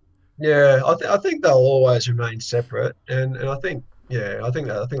 Yeah, I think they'll always remain separate, and I think, yeah, I think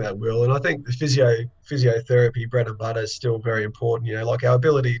that will, and I think the physiotherapy bread and butter is still very important. Like, our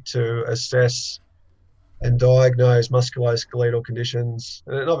ability to assess and diagnose musculoskeletal conditions.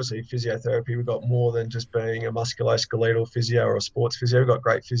 And obviously, physiotherapy, we've got more than just being a musculoskeletal physio or a sports physio. We've got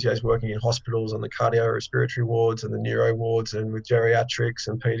great physios working in hospitals on the cardiorespiratory wards and the neuro wards, and with geriatrics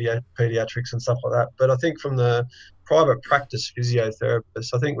and pediatrics and stuff like that. But I think from the private practice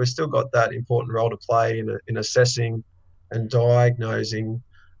physiotherapists, I think we've still got that important role to play in assessing and diagnosing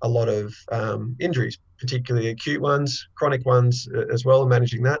a lot of, injuries, particularly acute ones, chronic ones, as well, and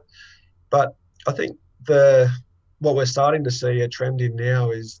managing that. But I think what we're starting to see a trend in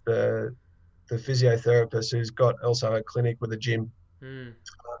now is the physiotherapist who's got also a clinic with a gym, Mm.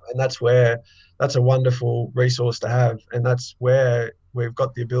 and that's a wonderful resource to have, and that's where we've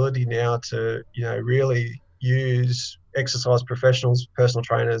got the ability now to, really use exercise professionals, personal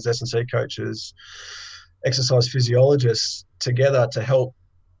trainers, S&C coaches, exercise physiologists together to help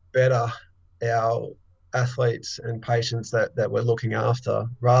better our athletes and patients that we're looking after,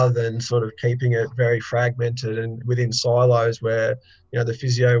 rather than sort of keeping it very fragmented and within silos where, the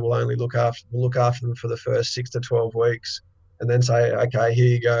physio will only look after them for the first 6 to 12 weeks, and then say, okay, here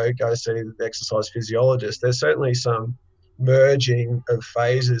you go see the exercise physiologist. There's certainly some merging of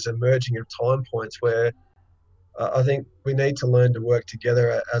phases and merging of time points where I think we need to learn to work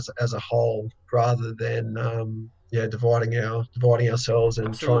together as a whole, rather than dividing ourselves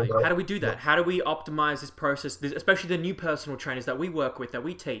and trying Absolutely. to. How do we do that? How do we optimize this process, especially the new personal trainers that we work with, that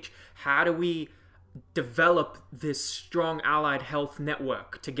we teach? How do we develop this strong allied health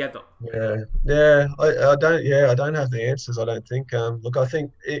network together? I don't have the answers. I don't think. Look, I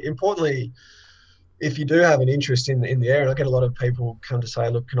think importantly, if you do have an interest in the area, and I get a lot of people come to say,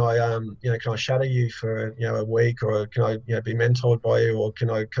 look, can I shadow you for a week, or can I be mentored by you, or can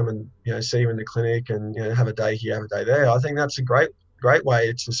I come and see you in the clinic and have a day here, have a day there? I think that's a great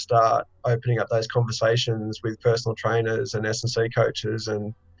way to start opening up those conversations with personal trainers and S&C coaches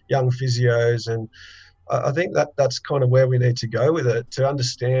and young physios. And I think that's kind of where we need to go with it, to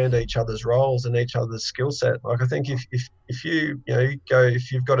understand each other's roles and each other's skill set. Like, I think if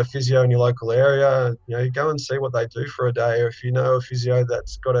you've got a physio in your local area, go and see what they do for a day. Or if you know a physio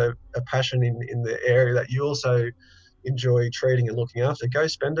that's got a passion in the area that you also enjoy treating and looking after, go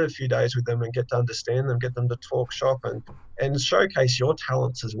spend a few days with them and get to understand them, get them to talk shop and showcase your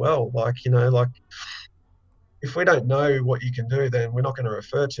talents as well. Like, if we don't know what you can do, then we're not going to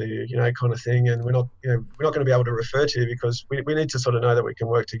refer to you, kind of thing. And we're not going to be able to refer to you, because we need to sort of know that we can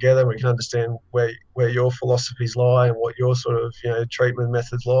work together. We can understand where your philosophies lie and what your sort of, treatment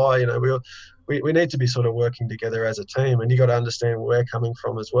methods lie. We need to be sort of working together as a team, and you got to understand where we're coming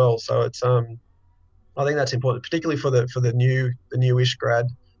from as well. So it's, I think that's important, particularly for the newish grad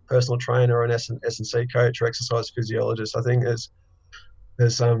personal trainer or an S&C coach or exercise physiologist. I think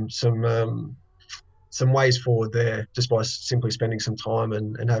there's some ways forward there, just by simply spending some time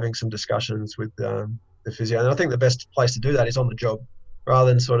and having some discussions with the physio. And I think the best place to do that is on the job, rather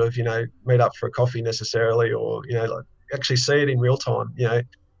than sort of, meet up for a coffee necessarily, or, like actually see it in real time,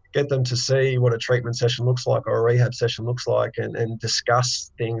 get them to see what a treatment session looks like or a rehab session looks like, and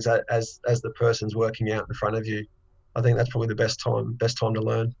discuss things as the person's working out in front of you. I think that's probably the best time to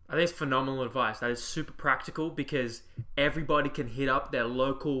learn. I think it's phenomenal advice. That is super practical, because everybody can hit up their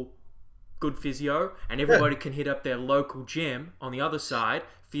local good physio, and everybody can hit up their local gym on the other side.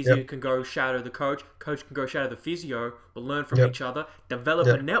 Physio can go shadow the coach can go shadow the physio, but learn from each other, develop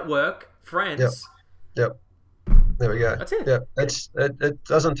a network, friends. There we go. That's it. Yeah, it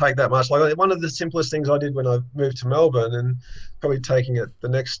doesn't take that much. Like, one of the simplest things I did when I moved to Melbourne, and probably taking it the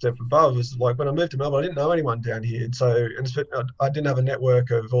next step above, was like, when I moved to Melbourne, I didn't know anyone down here, and I didn't have a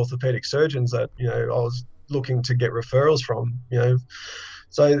network of orthopedic surgeons that I was looking to get referrals from.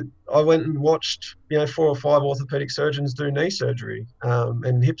 So I went and watched 4 or 5 orthopedic surgeons do knee surgery,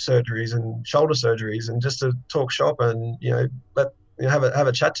 and hip surgeries and shoulder surgeries, and just to talk shop and have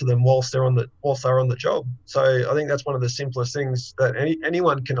a chat to them whilst they're on the job. So I think that's one of the simplest things, that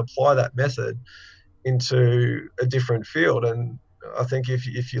anyone can apply that method into a different field. And I think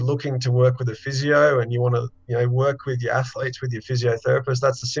if you're looking to work with a physio and you want to work with your athletes, with your physiotherapist,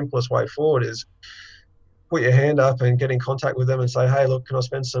 that's the simplest way forward, is put your hand up and get in contact with them and say, hey, look, can I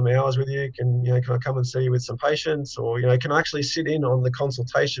spend some hours with you? Can I come and see you with some patients? Or, can I actually sit in on the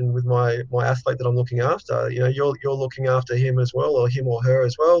consultation with my athlete that I'm looking after? You're looking after him as well, or him or her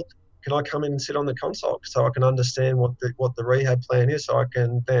as well. Can I come in and sit on the consult so I can understand what the rehab plan is, so I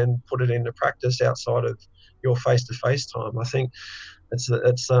can then put it into practice outside of your face-to-face time? I think that's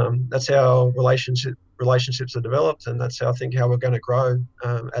how relationships are developed, and that's how we're going to grow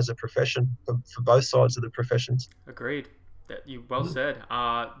as a profession for both sides of the professions. Agreed. That you well said.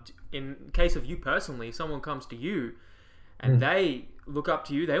 In case of you personally, if someone comes to you and they look up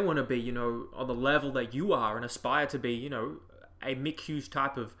to you, they want to be on the level that you are and aspire to be a Mick Hughes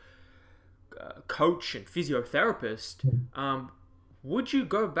type of coach and physiotherapist. Would you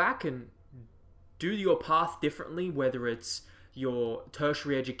go back and do your path differently, whether it's your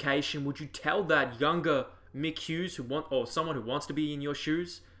tertiary education? Would you tell that younger Mick Hughes or someone who wants to be in your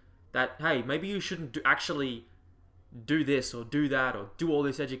shoes that, hey, maybe you shouldn't actually do this or do that or do all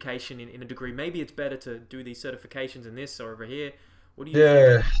this education in a degree? Maybe it's better to do these certifications in this or over here. What do you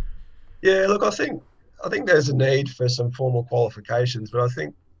think? Yeah, look, I think there's a need for some formal qualifications, but I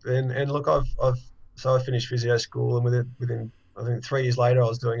think, and look, I finished physio school, and within I think 3 years later, I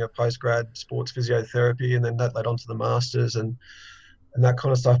was doing a postgrad sports physiotherapy, and then that led on to the masters and that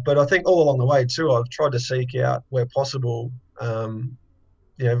kind of stuff. But I think all along the way too, I've tried to seek out, where possible,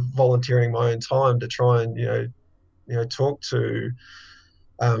 volunteering my own time to try and talk to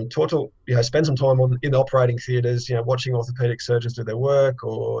talk to, spend some time in the operating theatres, watching orthopedic surgeons do their work,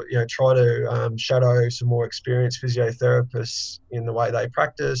 or try to shadow some more experienced physiotherapists in the way they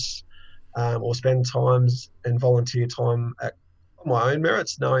practice, or spend times and volunteer time at my own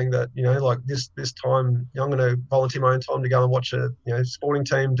merits, knowing that like this time I'm going to volunteer my own time to go and watch a sporting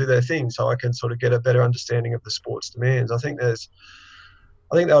team do their thing, so I can sort of get a better understanding of the sport's demands. I think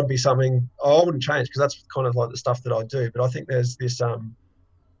that would be something I wouldn't change, because that's kind of like the stuff that I do. But I think there's this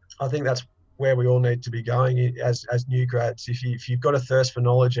I think that's where we all need to be going as new grads. If you've got a thirst for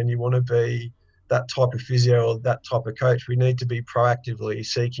knowledge and you want to be that type of physio or that type of coach, we need to be proactively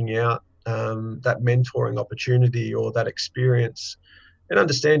seeking out that mentoring opportunity or that experience, and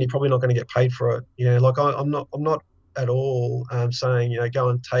understand you're probably not going to get paid for it. Like I'm not at all saying go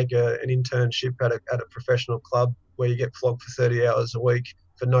and take an internship at a professional club where you get flogged for 30 hours a week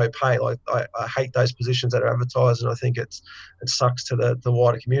for no pay. Like I hate those positions that are advertised, and I think it sucks to the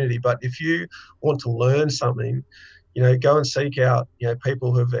wider community. But if you want to learn something, go and seek out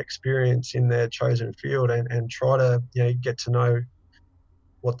people who have experience in their chosen field, and try to get to know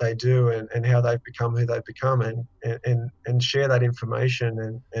what they do and how they've become who they've become, and share that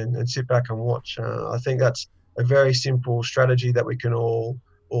information, and sit back and watch. I think that's a very simple strategy that we can all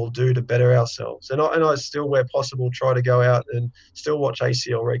do to better ourselves. And I still, where possible, try to go out and still watch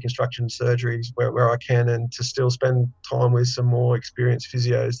ACL reconstruction surgeries where I can, and to still spend time with some more experienced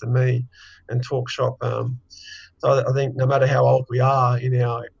physios than me and talk shop. So I think no matter how old we are in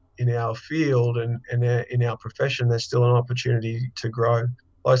our field and in our profession, there's still an opportunity to grow.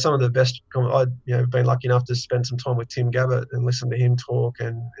 Like some of the best, I've been lucky enough to spend some time with Tim Gabbett and listen to him talk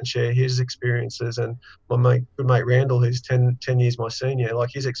and share his experiences. And my good mate Randall, who's 10 years my senior,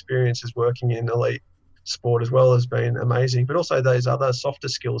 like his experiences working in elite sport as well has been amazing. But also those other softer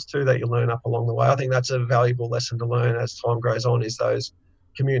skills too that you learn up along the way. I think that's a valuable lesson to learn as time goes on, is those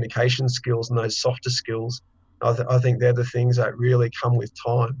communication skills and those softer skills. I think they're the things that really come with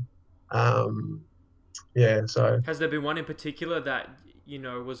time. So has there been one in particular that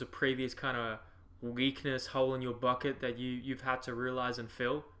was a previous kind of weakness, hole in your bucket that you've had to realize and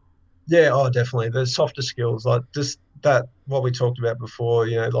fill? Yeah, definitely. The softer skills, like just that, what we talked about before,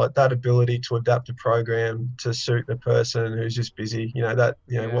 like that ability to adapt a program to suit the person who's just busy, that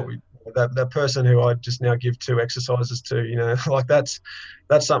person who I just now give 2 exercises to, like that's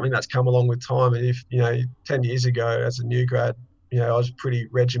something that's come along with time. And if, 10 years ago as a new grad, I was pretty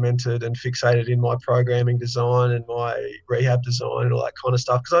regimented and fixated in my programming design and my rehab design and all that kind of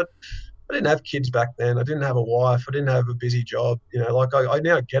stuff, because I didn't have kids back then. I didn't have a wife. I didn't have a busy job. Like I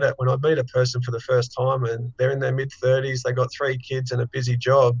now get it when I meet a person for the first time and they're in their mid-30s, they got 3 kids and a busy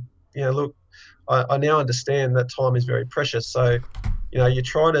job. Look, I now understand that time is very precious. So, you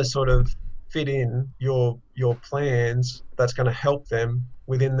try to sort of fit in your plans that's going to help them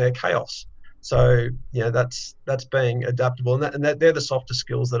within their chaos. So, that's being adaptable, and they're the softer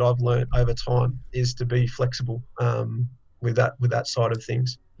skills that I've learned over time, is to be flexible with that side of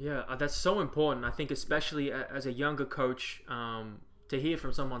things. Yeah, that's so important. I think especially as a younger coach, to hear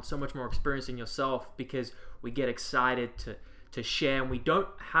from someone so much more experienced than yourself, because we get excited to share, and we don't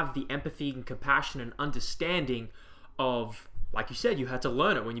have the empathy and compassion and understanding of, like you said, you had to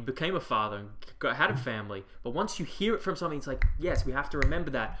learn it when you became a father and had a family. But once you hear it from something, it's like, yes, we have to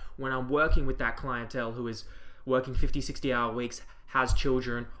remember that when I'm working with that clientele who is working 50, 60-hour weeks, has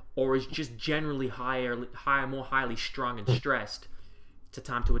children, or is just generally more highly strung and stressed, it's a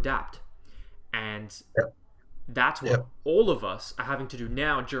time to adapt. And that's what all of us are having to do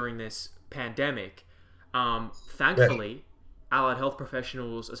now during this pandemic. Thankfully, allied health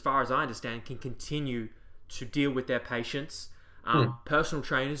professionals, as far as I understand, can continue to deal with their patients. Personal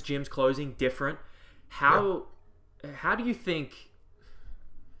trainers, gyms closing, different. How do you think,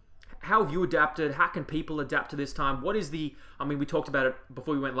 how have you adapted? How can people adapt to this time? What is we talked about it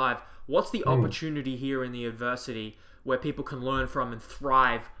before we went live. What's the opportunity here in the adversity where people can learn from and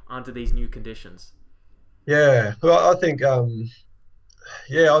thrive under these new conditions? Yeah, well, I think,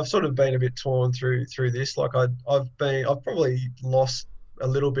 I've sort of been a bit torn through this. Like I've probably lost a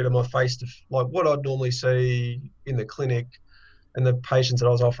little bit of my face to like what I'd normally see in the clinic and the patients that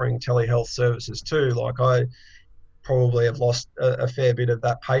I was offering telehealth services to. Like I probably have lost a fair bit of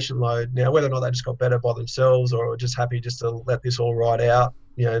that patient load. Now, whether or not they just got better by themselves or are just happy just to let this all ride out,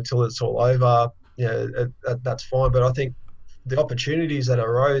 until it's all over, that's fine. But I think the opportunities that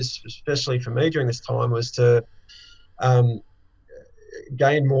arose, especially for me during this time, was to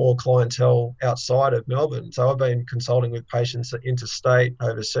gain more clientele outside of Melbourne. So I've been consulting with patients interstate,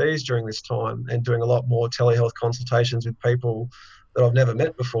 overseas during this time, and doing a lot more telehealth consultations with people that I've never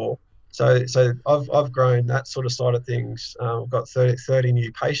met before. So I've grown that sort of side of things. I've got 30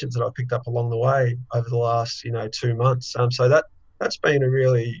 new patients that I've picked up along the way over the last 2 months. So that's been a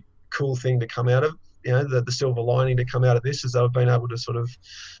really cool thing to come out of. The silver lining to come out of this is I've been able to sort of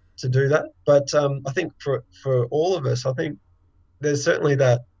to do that. But I think for all of us, I think there's certainly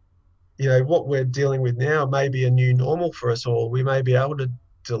that what we're dealing with now may be a new normal for us all. We may be able to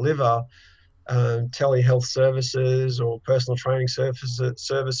deliver telehealth services or personal training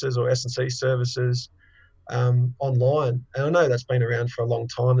services or S&C services online. And I know that's been around for a long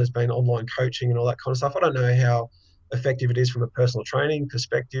time. There's been online coaching and all that kind of stuff. I don't know how effective it is from a personal training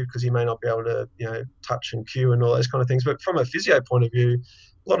perspective because you may not be able to, touch and cue and all those kind of things. But from a physio point of view,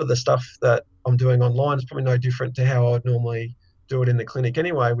 a lot of the stuff that I'm doing online is probably no different to how I'd normally do it in the clinic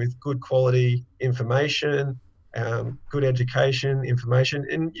anyway, with good quality information, good education, information,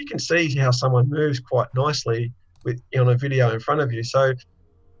 and you can see how someone moves quite nicely on a video in front of you. So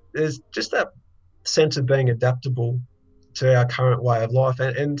there's just that sense of being adaptable to our current way of life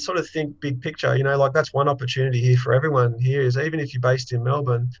and sort of think big picture. Like that's one opportunity here for everyone here is even if you're based in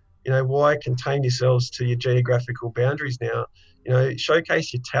Melbourne, why contain yourselves to your geographical boundaries now?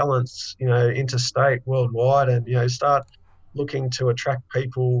 Showcase your talents, interstate, worldwide, and start looking to attract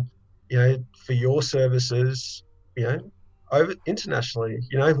people, for your services, over internationally.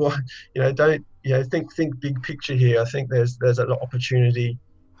 Don't think big picture here. I think there's an opportunity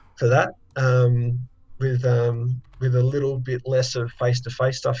for that with a little bit less of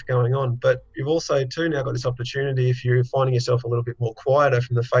face-to-face stuff going on. But you've also too now got this opportunity if you're finding yourself a little bit more quieter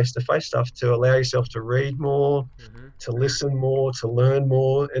from the face-to-face stuff to allow yourself to read more, to listen more, to learn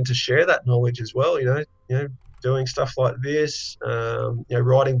more, and to share that knowledge as well. Doing stuff like this,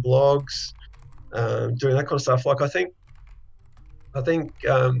 writing blogs, doing that kind of stuff. Like I think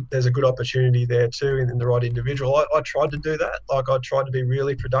there's a good opportunity there too in the right individual. I tried to do that. Like I tried to be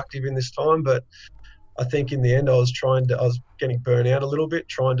really productive in this time, but I think in the end I was getting burnt out a little bit,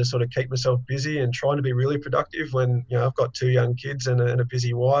 trying to sort of keep myself busy and trying to be really productive when, I've got 2 young kids and a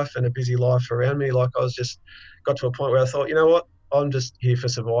busy wife and a busy life around me. Like I was just got to a point where I thought, you know what? I'm just here for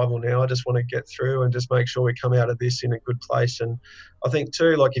survival now. I just want to get through and just make sure we come out of this in a good place. And I think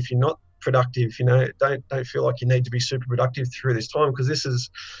too, like if you're not productive, don't feel like you need to be super productive through this time because this is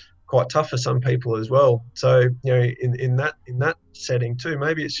quite tough for some people as well. So, in that setting too,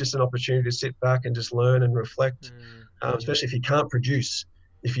 maybe it's just an opportunity to sit back and just learn and reflect, especially if you can't produce.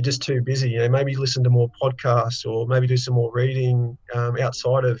 If you're just too busy, maybe listen to more podcasts or maybe do some more reading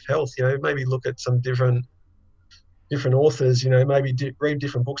outside of health. Maybe look at some different authors, maybe read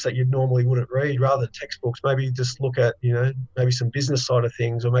different books that you normally wouldn't read rather than textbooks. Maybe just look at, maybe some business side of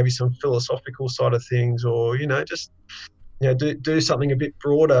things or maybe some philosophical side of things or, just, do something a bit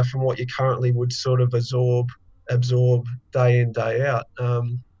broader from what you currently would sort of absorb day in, day out.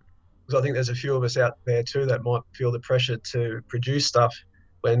 Because I think there's a few of us out there too that might feel the pressure to produce stuff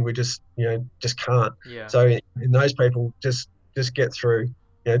when we just can't. Yeah. So in those people, just get through,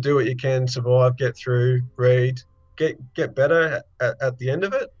 do what you can, survive, get through, read, get better at the end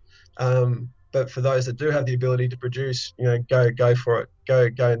of it. But for those that do have the ability to produce, go for it,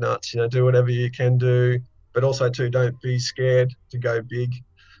 go nuts, do whatever you can do. But also too, don't be scared to go big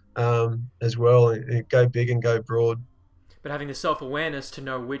as well. Go big and go broad. But having the self-awareness to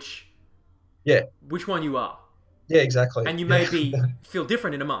know which one you are. Yeah, exactly. And you may feel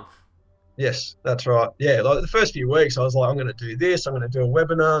different in a month. Yes, that's right. Yeah, like the first few weeks, I was like, I'm going to do this, I'm going to do a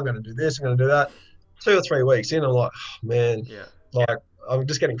webinar, I'm going to do this, I'm going to do that. 2 or 3 weeks in, I'm like, oh, man, like I'm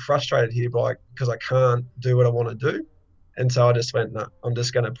just getting frustrated here because I can't do what I want to do. And so I just went, no, I'm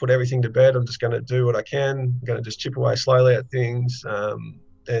just going to put everything to bed. I'm just going to do what I can. I'm going to just chip away slowly at things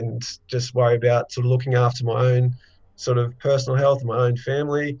and just worry about sort of looking after my own sort of personal health, my own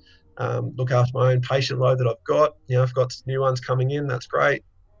family, look after my own patient load that I've got. I've got new ones coming in. That's great.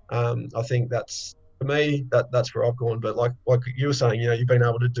 I think that's, for me, that's where I've gone. But like you were saying, you've been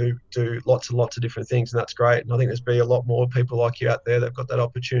able to do lots and lots of different things, and that's great. And I think there's be a lot more people like you out there that've got that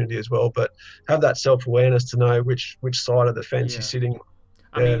opportunity as well. But have that self-awareness to know which side of the fence you're sitting.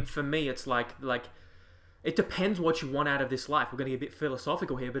 I mean, for me, it's like it depends what you want out of this life. We're going to get a bit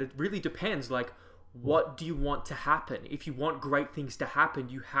philosophical here, but it really depends. Like, what do you want to happen? If you want great things to happen,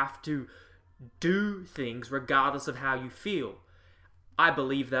 you have to do things regardless of how you feel. I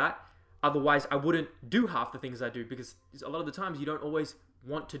believe that. Otherwise, I wouldn't do half the things I do because a lot of the times you don't always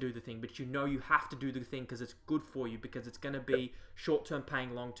want to do the thing, but you have to do the thing because it's good for you, because it's going to be short-term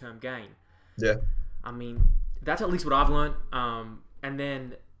pain, long-term gain. Yeah. I mean, that's at least what I've learned. And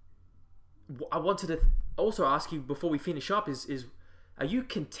then I wanted to also ask you before we finish up is are you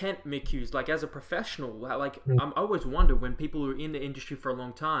content, Mick Hughes, like as a professional? Like I always wonder when people are in the industry for a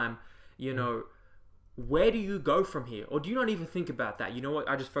long time you know, where do you go from here? Or do you not even think about that? You know what?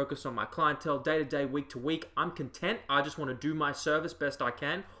 I just focus on my clientele day to day, week to week. I'm content. I just want to do my service best I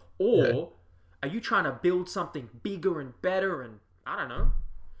can. Yeah. Or are you trying to build something bigger and better? And I don't know.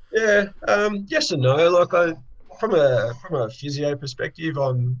 Yeah, yes and no. Like from a physio perspective,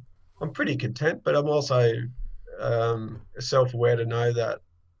 I'm pretty content, but I'm also self-aware to know that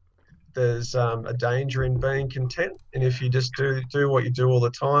there's a danger in being content, and if you just do what you do all the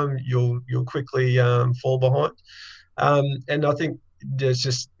time, you'll quickly fall behind. And I think there's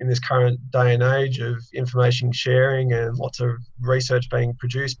just in this current day and age of information sharing and lots of research being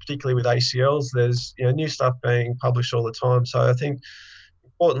produced, particularly with ACLs, there's new stuff being published all the time. So I think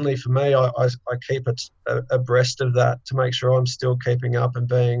importantly for me, I keep it abreast of that to make sure I'm still keeping up and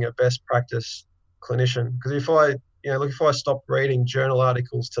being a best practice clinician. Because if I stop reading journal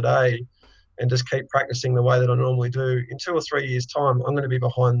articles today and just keep practicing the way that I normally do, in 2 or 3 years' time, I'm going to be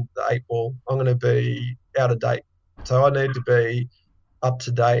behind the 8 ball. I'm going to be out of date. So I need to be up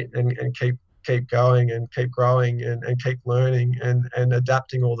to date and keep going and keep growing and keep learning and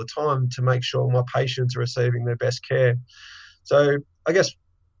adapting all the time to make sure my patients are receiving their best care. So I guess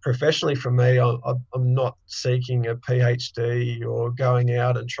professionally for me, I'm not seeking a PhD or going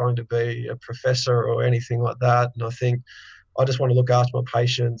out and trying to be a professor or anything like that. And I think I just want to look after my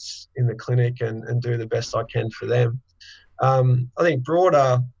patients in the clinic and do the best I can for them. I think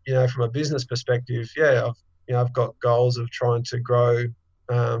broader, from a business perspective, I've got goals of trying to grow.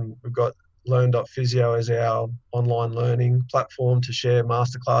 We've got Learn.physio as our online learning platform to share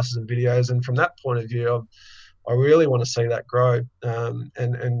masterclasses and videos. And from that point of view, I really want to see that grow and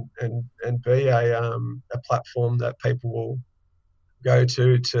be a platform that people will go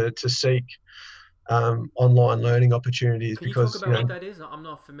to seek online learning opportunities. Can you because talk about what that is? I'm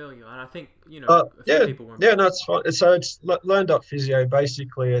not familiar, and I think a few people won't. Yeah, no, it's fine. So it's Learn.physio.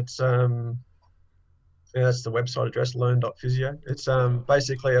 Basically, it's that's the website address, Learn.physio. It's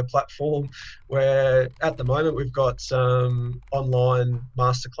basically a platform where at the moment we've got some online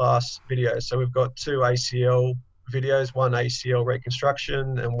masterclass videos. So we've got 2 ACL videos, one ACL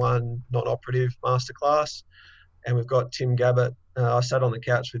reconstruction and one non-operative masterclass. And we've got Tim Gabbett. I sat on the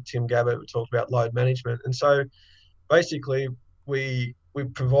couch with Tim Gabbett. We talked about load management. And so basically we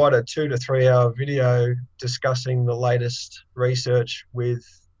provide a 2 to 3 hour video discussing the latest research with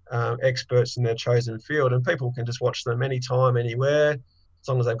experts in their chosen field, and people can just watch them anytime, anywhere, as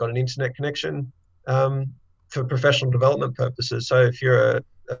long as they've got an internet connection, for professional development purposes. So if you're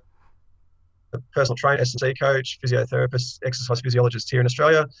a personal trainer, S&C coach, physiotherapist, exercise physiologist here in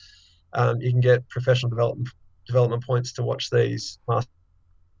Australia, you can get professional development points to watch these master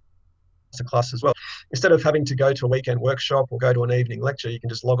class as well. Instead of having to go to a weekend workshop or go to an evening lecture, you can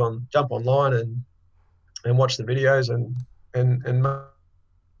just jump online and watch the videos and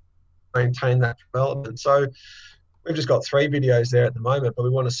maintain that development. So we've just got 3 videos there at the moment, but we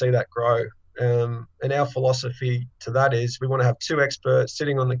want to see that grow. And our philosophy to that is we want to have 2 experts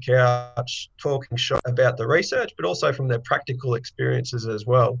sitting on the couch talking shop about the research, but also from their practical experiences as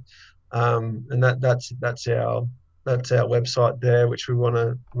well. And that's our website there, which we want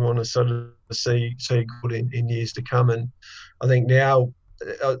to sort of see good in years to come. And I think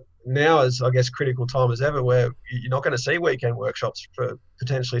now is, I guess, critical time as ever, where you're not going to see weekend workshops for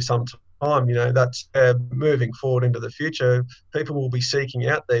potentially some time. That's moving forward into the future. People will be seeking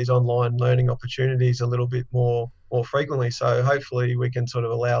out these online learning opportunities a little bit more frequently. So hopefully we can sort of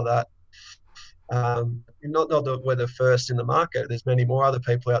allow that. Not that we're the first in the market. There's many more other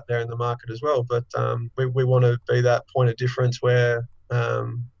people out there in the market as well. But we want to be that point of difference where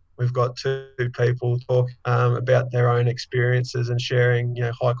we've got 2 people talk about their own experiences and sharing,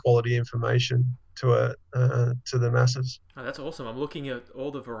 high quality information to the masses. Oh, that's awesome. I'm looking at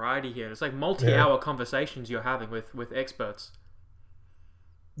all the variety here. It's like multi-hour conversations you're having with experts.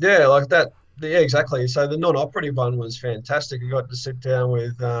 Yeah, like that. Yeah, exactly. So the non-operative one was fantastic. I got to sit down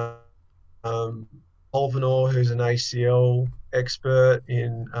with Olvenor, who's an ACL expert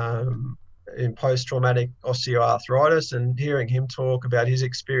in post-traumatic osteoarthritis, and hearing him talk about his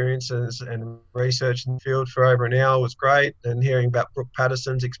experiences and research in the field for over an hour was great. And hearing about Brooke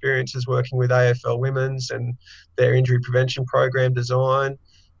Patterson's experiences working with AFL Women's and their injury prevention program design,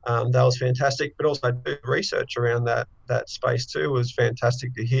 that was fantastic. But also research around that space too was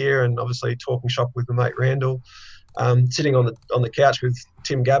fantastic to hear. And obviously talking shop with my mate Randall, sitting on the couch with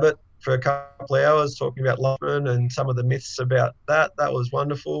Tim Gabbett for a couple of hours talking about Luffman and some of the myths about that. That was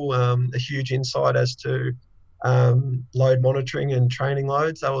wonderful. A huge insight as to load monitoring and training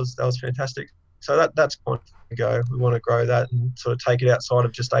loads. That was fantastic. So that's kind of the go. We want to grow that and sort of take it outside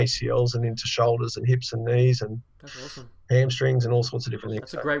of just ACLs and into shoulders and hips and knees and That's awesome. hamstrings and all sorts of different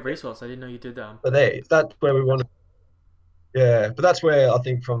things. That's a great resource. I didn't know you did that. But that's where we want to. Yeah, but that's where I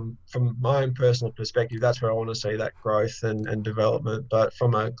think from my own personal perspective, that's where I want to see that growth and development. But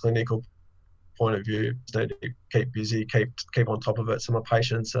from a clinical point of view, just need to keep busy, keep on top of it, so my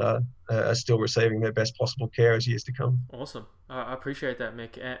patients are still receiving their best possible care as years to come. Awesome. I appreciate that,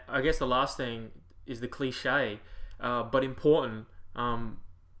 Mick. And I guess the last thing is the cliche, but important.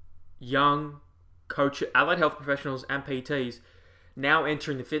 Young coach, allied health professionals and PTs now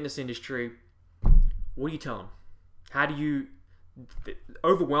entering the fitness industry. What do you tell them? How do you,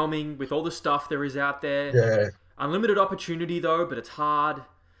 overwhelming with all the stuff there is out there. Yeah. Unlimited opportunity though, but it's hard.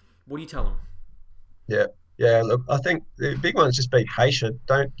 What do you tell them? Yeah. Look, I think the big one is just be patient.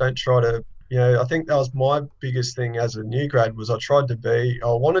 Don't try to, I think that was my biggest thing as a new grad was I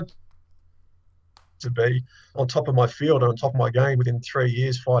wanted to be on top of my field, on top of my game within 3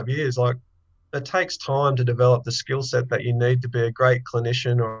 years, 5 years. Like it takes time to develop the skill set that you need to be a great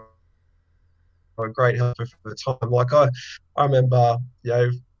clinician or a great helper for the time. Like I remember,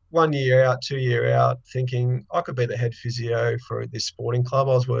 1 year out, 2 year out, thinking I could be the head physio for this sporting club.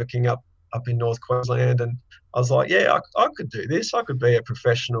 I was working up in North Queensland, and I was like, yeah, I could do this. I could be a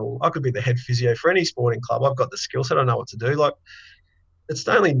professional. I could be the head physio for any sporting club. I've got the skill set. I know what to do. Like it's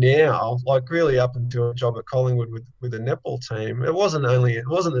only now, like really up until a job at Collingwood with the netball team. It wasn't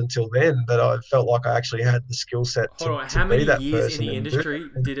until then that I felt like I actually had the skill set to how many be that years person in the industry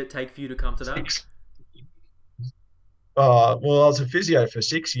did it take for you to come to that? Well, I was a physio for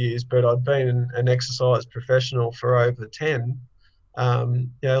 6 years, but I'd been an exercise professional for over 10.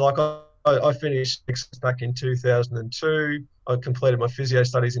 Like I finished back in 2002. I completed my physio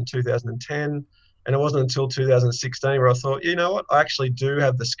studies in 2010. And it wasn't until 2016 where I thought, you know what, I actually do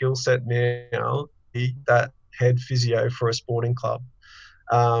have the skill set now to be that head physio for a sporting club.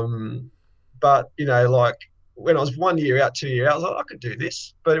 But, like when I was 1 year out, 2 year out, I was like, I could do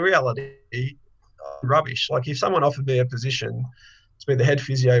this. But in reality, rubbish. Like if someone offered me a position to be the head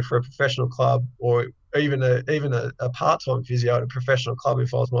physio for a professional club or even a part-time physio at a professional club,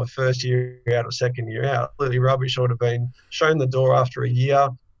 if I was my first year out or second year out, completely rubbish. I would have been shown the door after a year.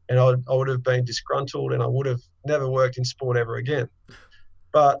 And I would have been disgruntled and I would have never worked in sport ever again.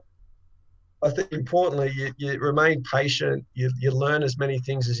 But I think importantly, you remain patient, you learn as many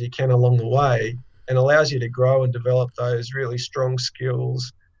things as you can along the way and allows you to grow and develop those really strong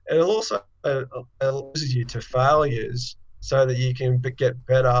skills. And it also allows you to failures so that you can get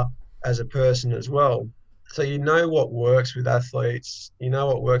better as a person as well. So you know what works with athletes, you know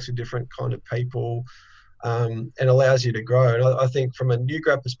what works with different kind of people, and allows you to grow. And I think from a new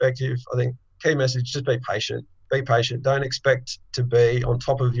grad perspective, I think key message, just be patient. Be patient. Don't expect to be on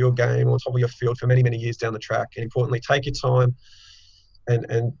top of your game, on top of your field for many, many years down the track. And importantly, take your time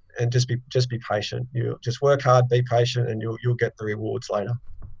and just be patient. You just work hard, be patient, and you'll get the rewards later.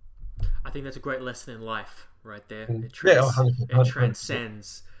 I think that's a great lesson in life right there. It 100%. It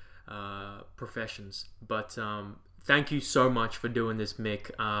transcends professions. But thank you so much for doing this, Mick.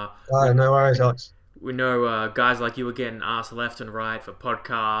 No worries, Alex. We know guys like you are getting asked left and right for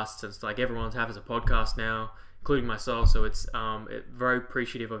podcasts. It's like everyone's having a podcast now, including myself. So it's very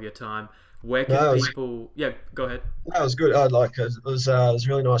appreciative of your time. Where can people? Yeah, go ahead. That was good. It was a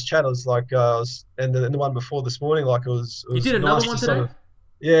really nice chat. It was like and the one before this morning, like it was. You did another one today?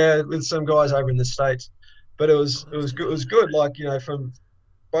 Yeah, with some guys over in the States, but it was good. It was good. Like from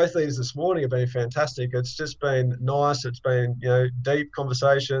both these this morning have been fantastic. It's just been nice. It's been, deep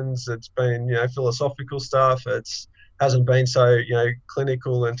conversations. It's been, philosophical stuff. It's hasn't been so,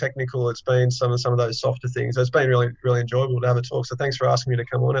 clinical and technical. It's been some of those softer things. So it's been really, really enjoyable to have a talk. So thanks for asking me to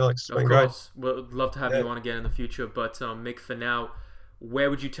come on, Alex. It's been great. We'd love to have you on again in the future. But Mick, for now, where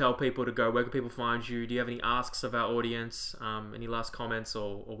would you tell people to go? Where can people find you? Do you have any asks of our audience? Any last comments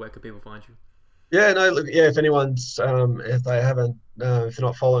or where can people find you? Yeah, no, look, if anyone's, if they're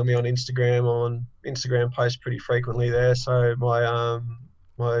not following me on Instagram post pretty frequently there. So my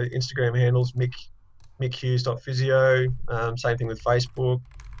Instagram handle's mickhughes.physio. Same thing with Facebook.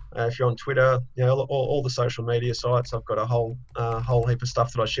 If you're on Twitter, all the social media sites, I've got a whole heap of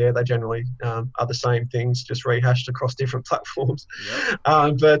stuff that I share. They generally are the same things, just rehashed across different platforms. Yep.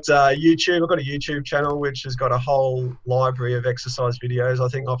 But YouTube, I've got a YouTube channel which has got a whole library of exercise videos. I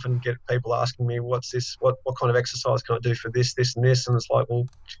think I often get people asking me, what's this? What kind of exercise can I do for this, and this? And it's like, well,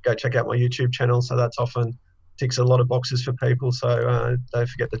 go check out my YouTube channel. So that's often ticks a lot of boxes for people. So don't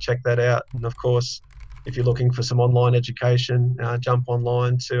forget to check that out. And of course, if you're looking for some online education, jump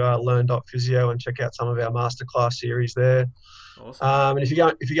online to learn.physio and check out some of our masterclass series there. Awesome. And if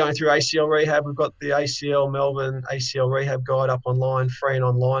you're going through ACL rehab, we've got the ACL Melbourne ACL rehab guide up online, free and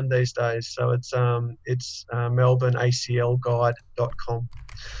online these days. So it's melbourneaclguide.com.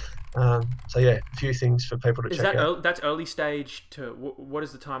 So yeah, a few things for people to check out. That's early stage to what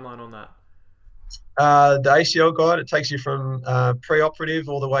is the timeline on that? The ACL guide, it takes you from pre-operative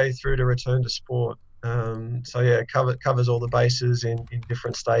all the way through to return to sport. So yeah, it covers all the bases in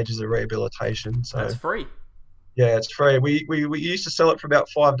different stages of rehabilitation. So that's free. Yeah, it's free. We used to sell it for about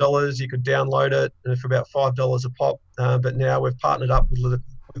 $5. You could download it for about $5 a pop. But now we've partnered up with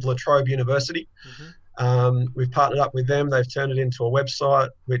La Trobe University. We've partnered up with them. They've turned it into a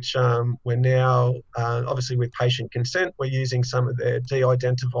website, which we're now, obviously with patient consent, we're using some of their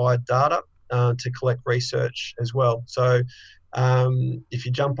de-identified data to collect research as well. So if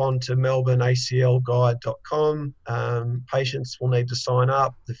you jump on to melbourneaclguide.com, patients will need to sign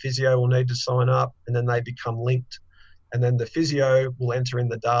up, the physio will need to sign up, and then they become linked. And then the physio will enter in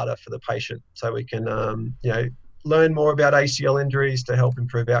the data for the patient so we can learn more about ACL injuries to help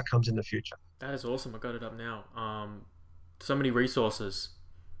improve outcomes in the future. That is awesome. I got it up now. So many resources.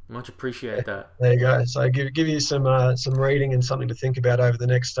 Much appreciate that. There you go. So give you some reading and something to think about over the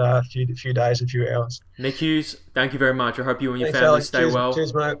next few days and few hours. Mick Hughes, thank you very much. I hope you and your family Alex. stay well.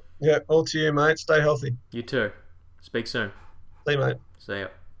 Cheers, mate. Yeah, all to you, mate. Stay healthy. You too. Speak soon. See you, mate. See ya.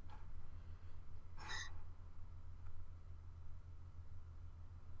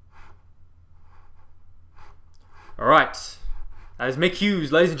 All right. That is Mick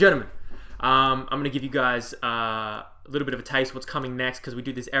Hughes, ladies and gentlemen. I'm going to give you guys a little bit of a taste of what's coming next because we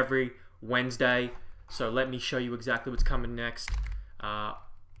do this every Wednesday. So let me show you exactly what's coming next.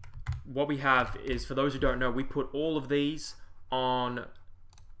 What we have is, for those who don't know, we put all of these on,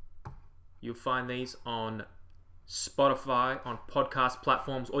 you'll find these on Spotify, on podcast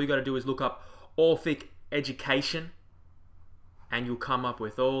platforms. All you got to do is look up Orphic Education and you'll come up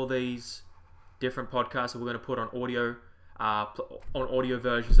with all these different podcasts that we're going to put on audio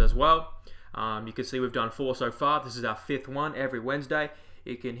versions as well. You can see we've done 4 so far. This is our 5th one every Wednesday.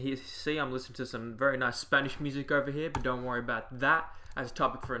 You can see I'm listening to some very nice Spanish music over here, but don't worry about that. That's a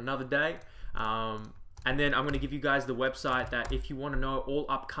topic for another day. And then I'm going to give you guys the website that if you want to know all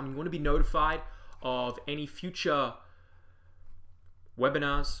upcoming, you want to be notified of any future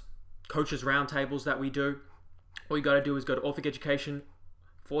webinars, coaches roundtables that we do, all you got to do is go to Orphic Education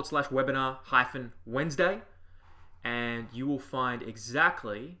 /webinar-Wednesday, and you will find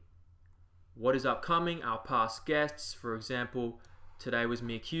exactly what is upcoming, our past guests. For example, today was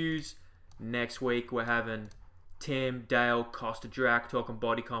Mick Hughes. Next week we're having Tim, Dale, Costa Drac talking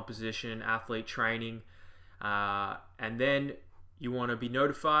body composition, athlete training. And then you want to be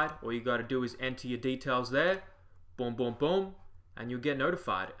notified. All you got to do is enter your details there. Boom, boom, boom. And you'll get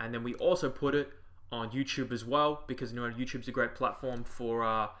notified. And then we also put it on YouTube as well, because YouTube's a great platform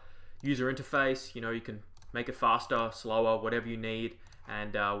for user interface. You can make it faster, slower, whatever you need,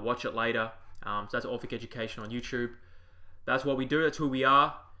 and watch it later. So that's Orphic Education on YouTube. That's what we do. That's who we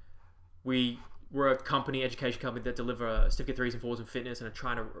are. We're a education company that deliver certificate 3s and 4s in fitness and are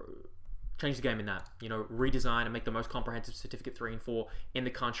trying to change the game in that. Redesign and make the most comprehensive certificate 3 and 4 in the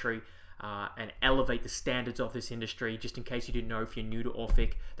country, and elevate the standards of this industry. Just in case you didn't know, if you're new to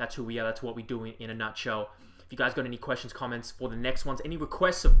Orphic, that's who we are. That's what we do in a nutshell. If you guys got any questions, comments for the next ones, any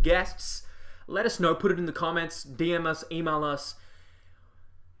requests of guests, let us know. Put it in the comments, DM us, email us,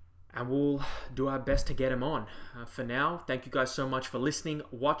 and we'll do our best to get them on. For now, thank you guys so much for listening,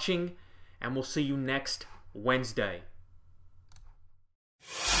 watching, and we'll see you next Wednesday.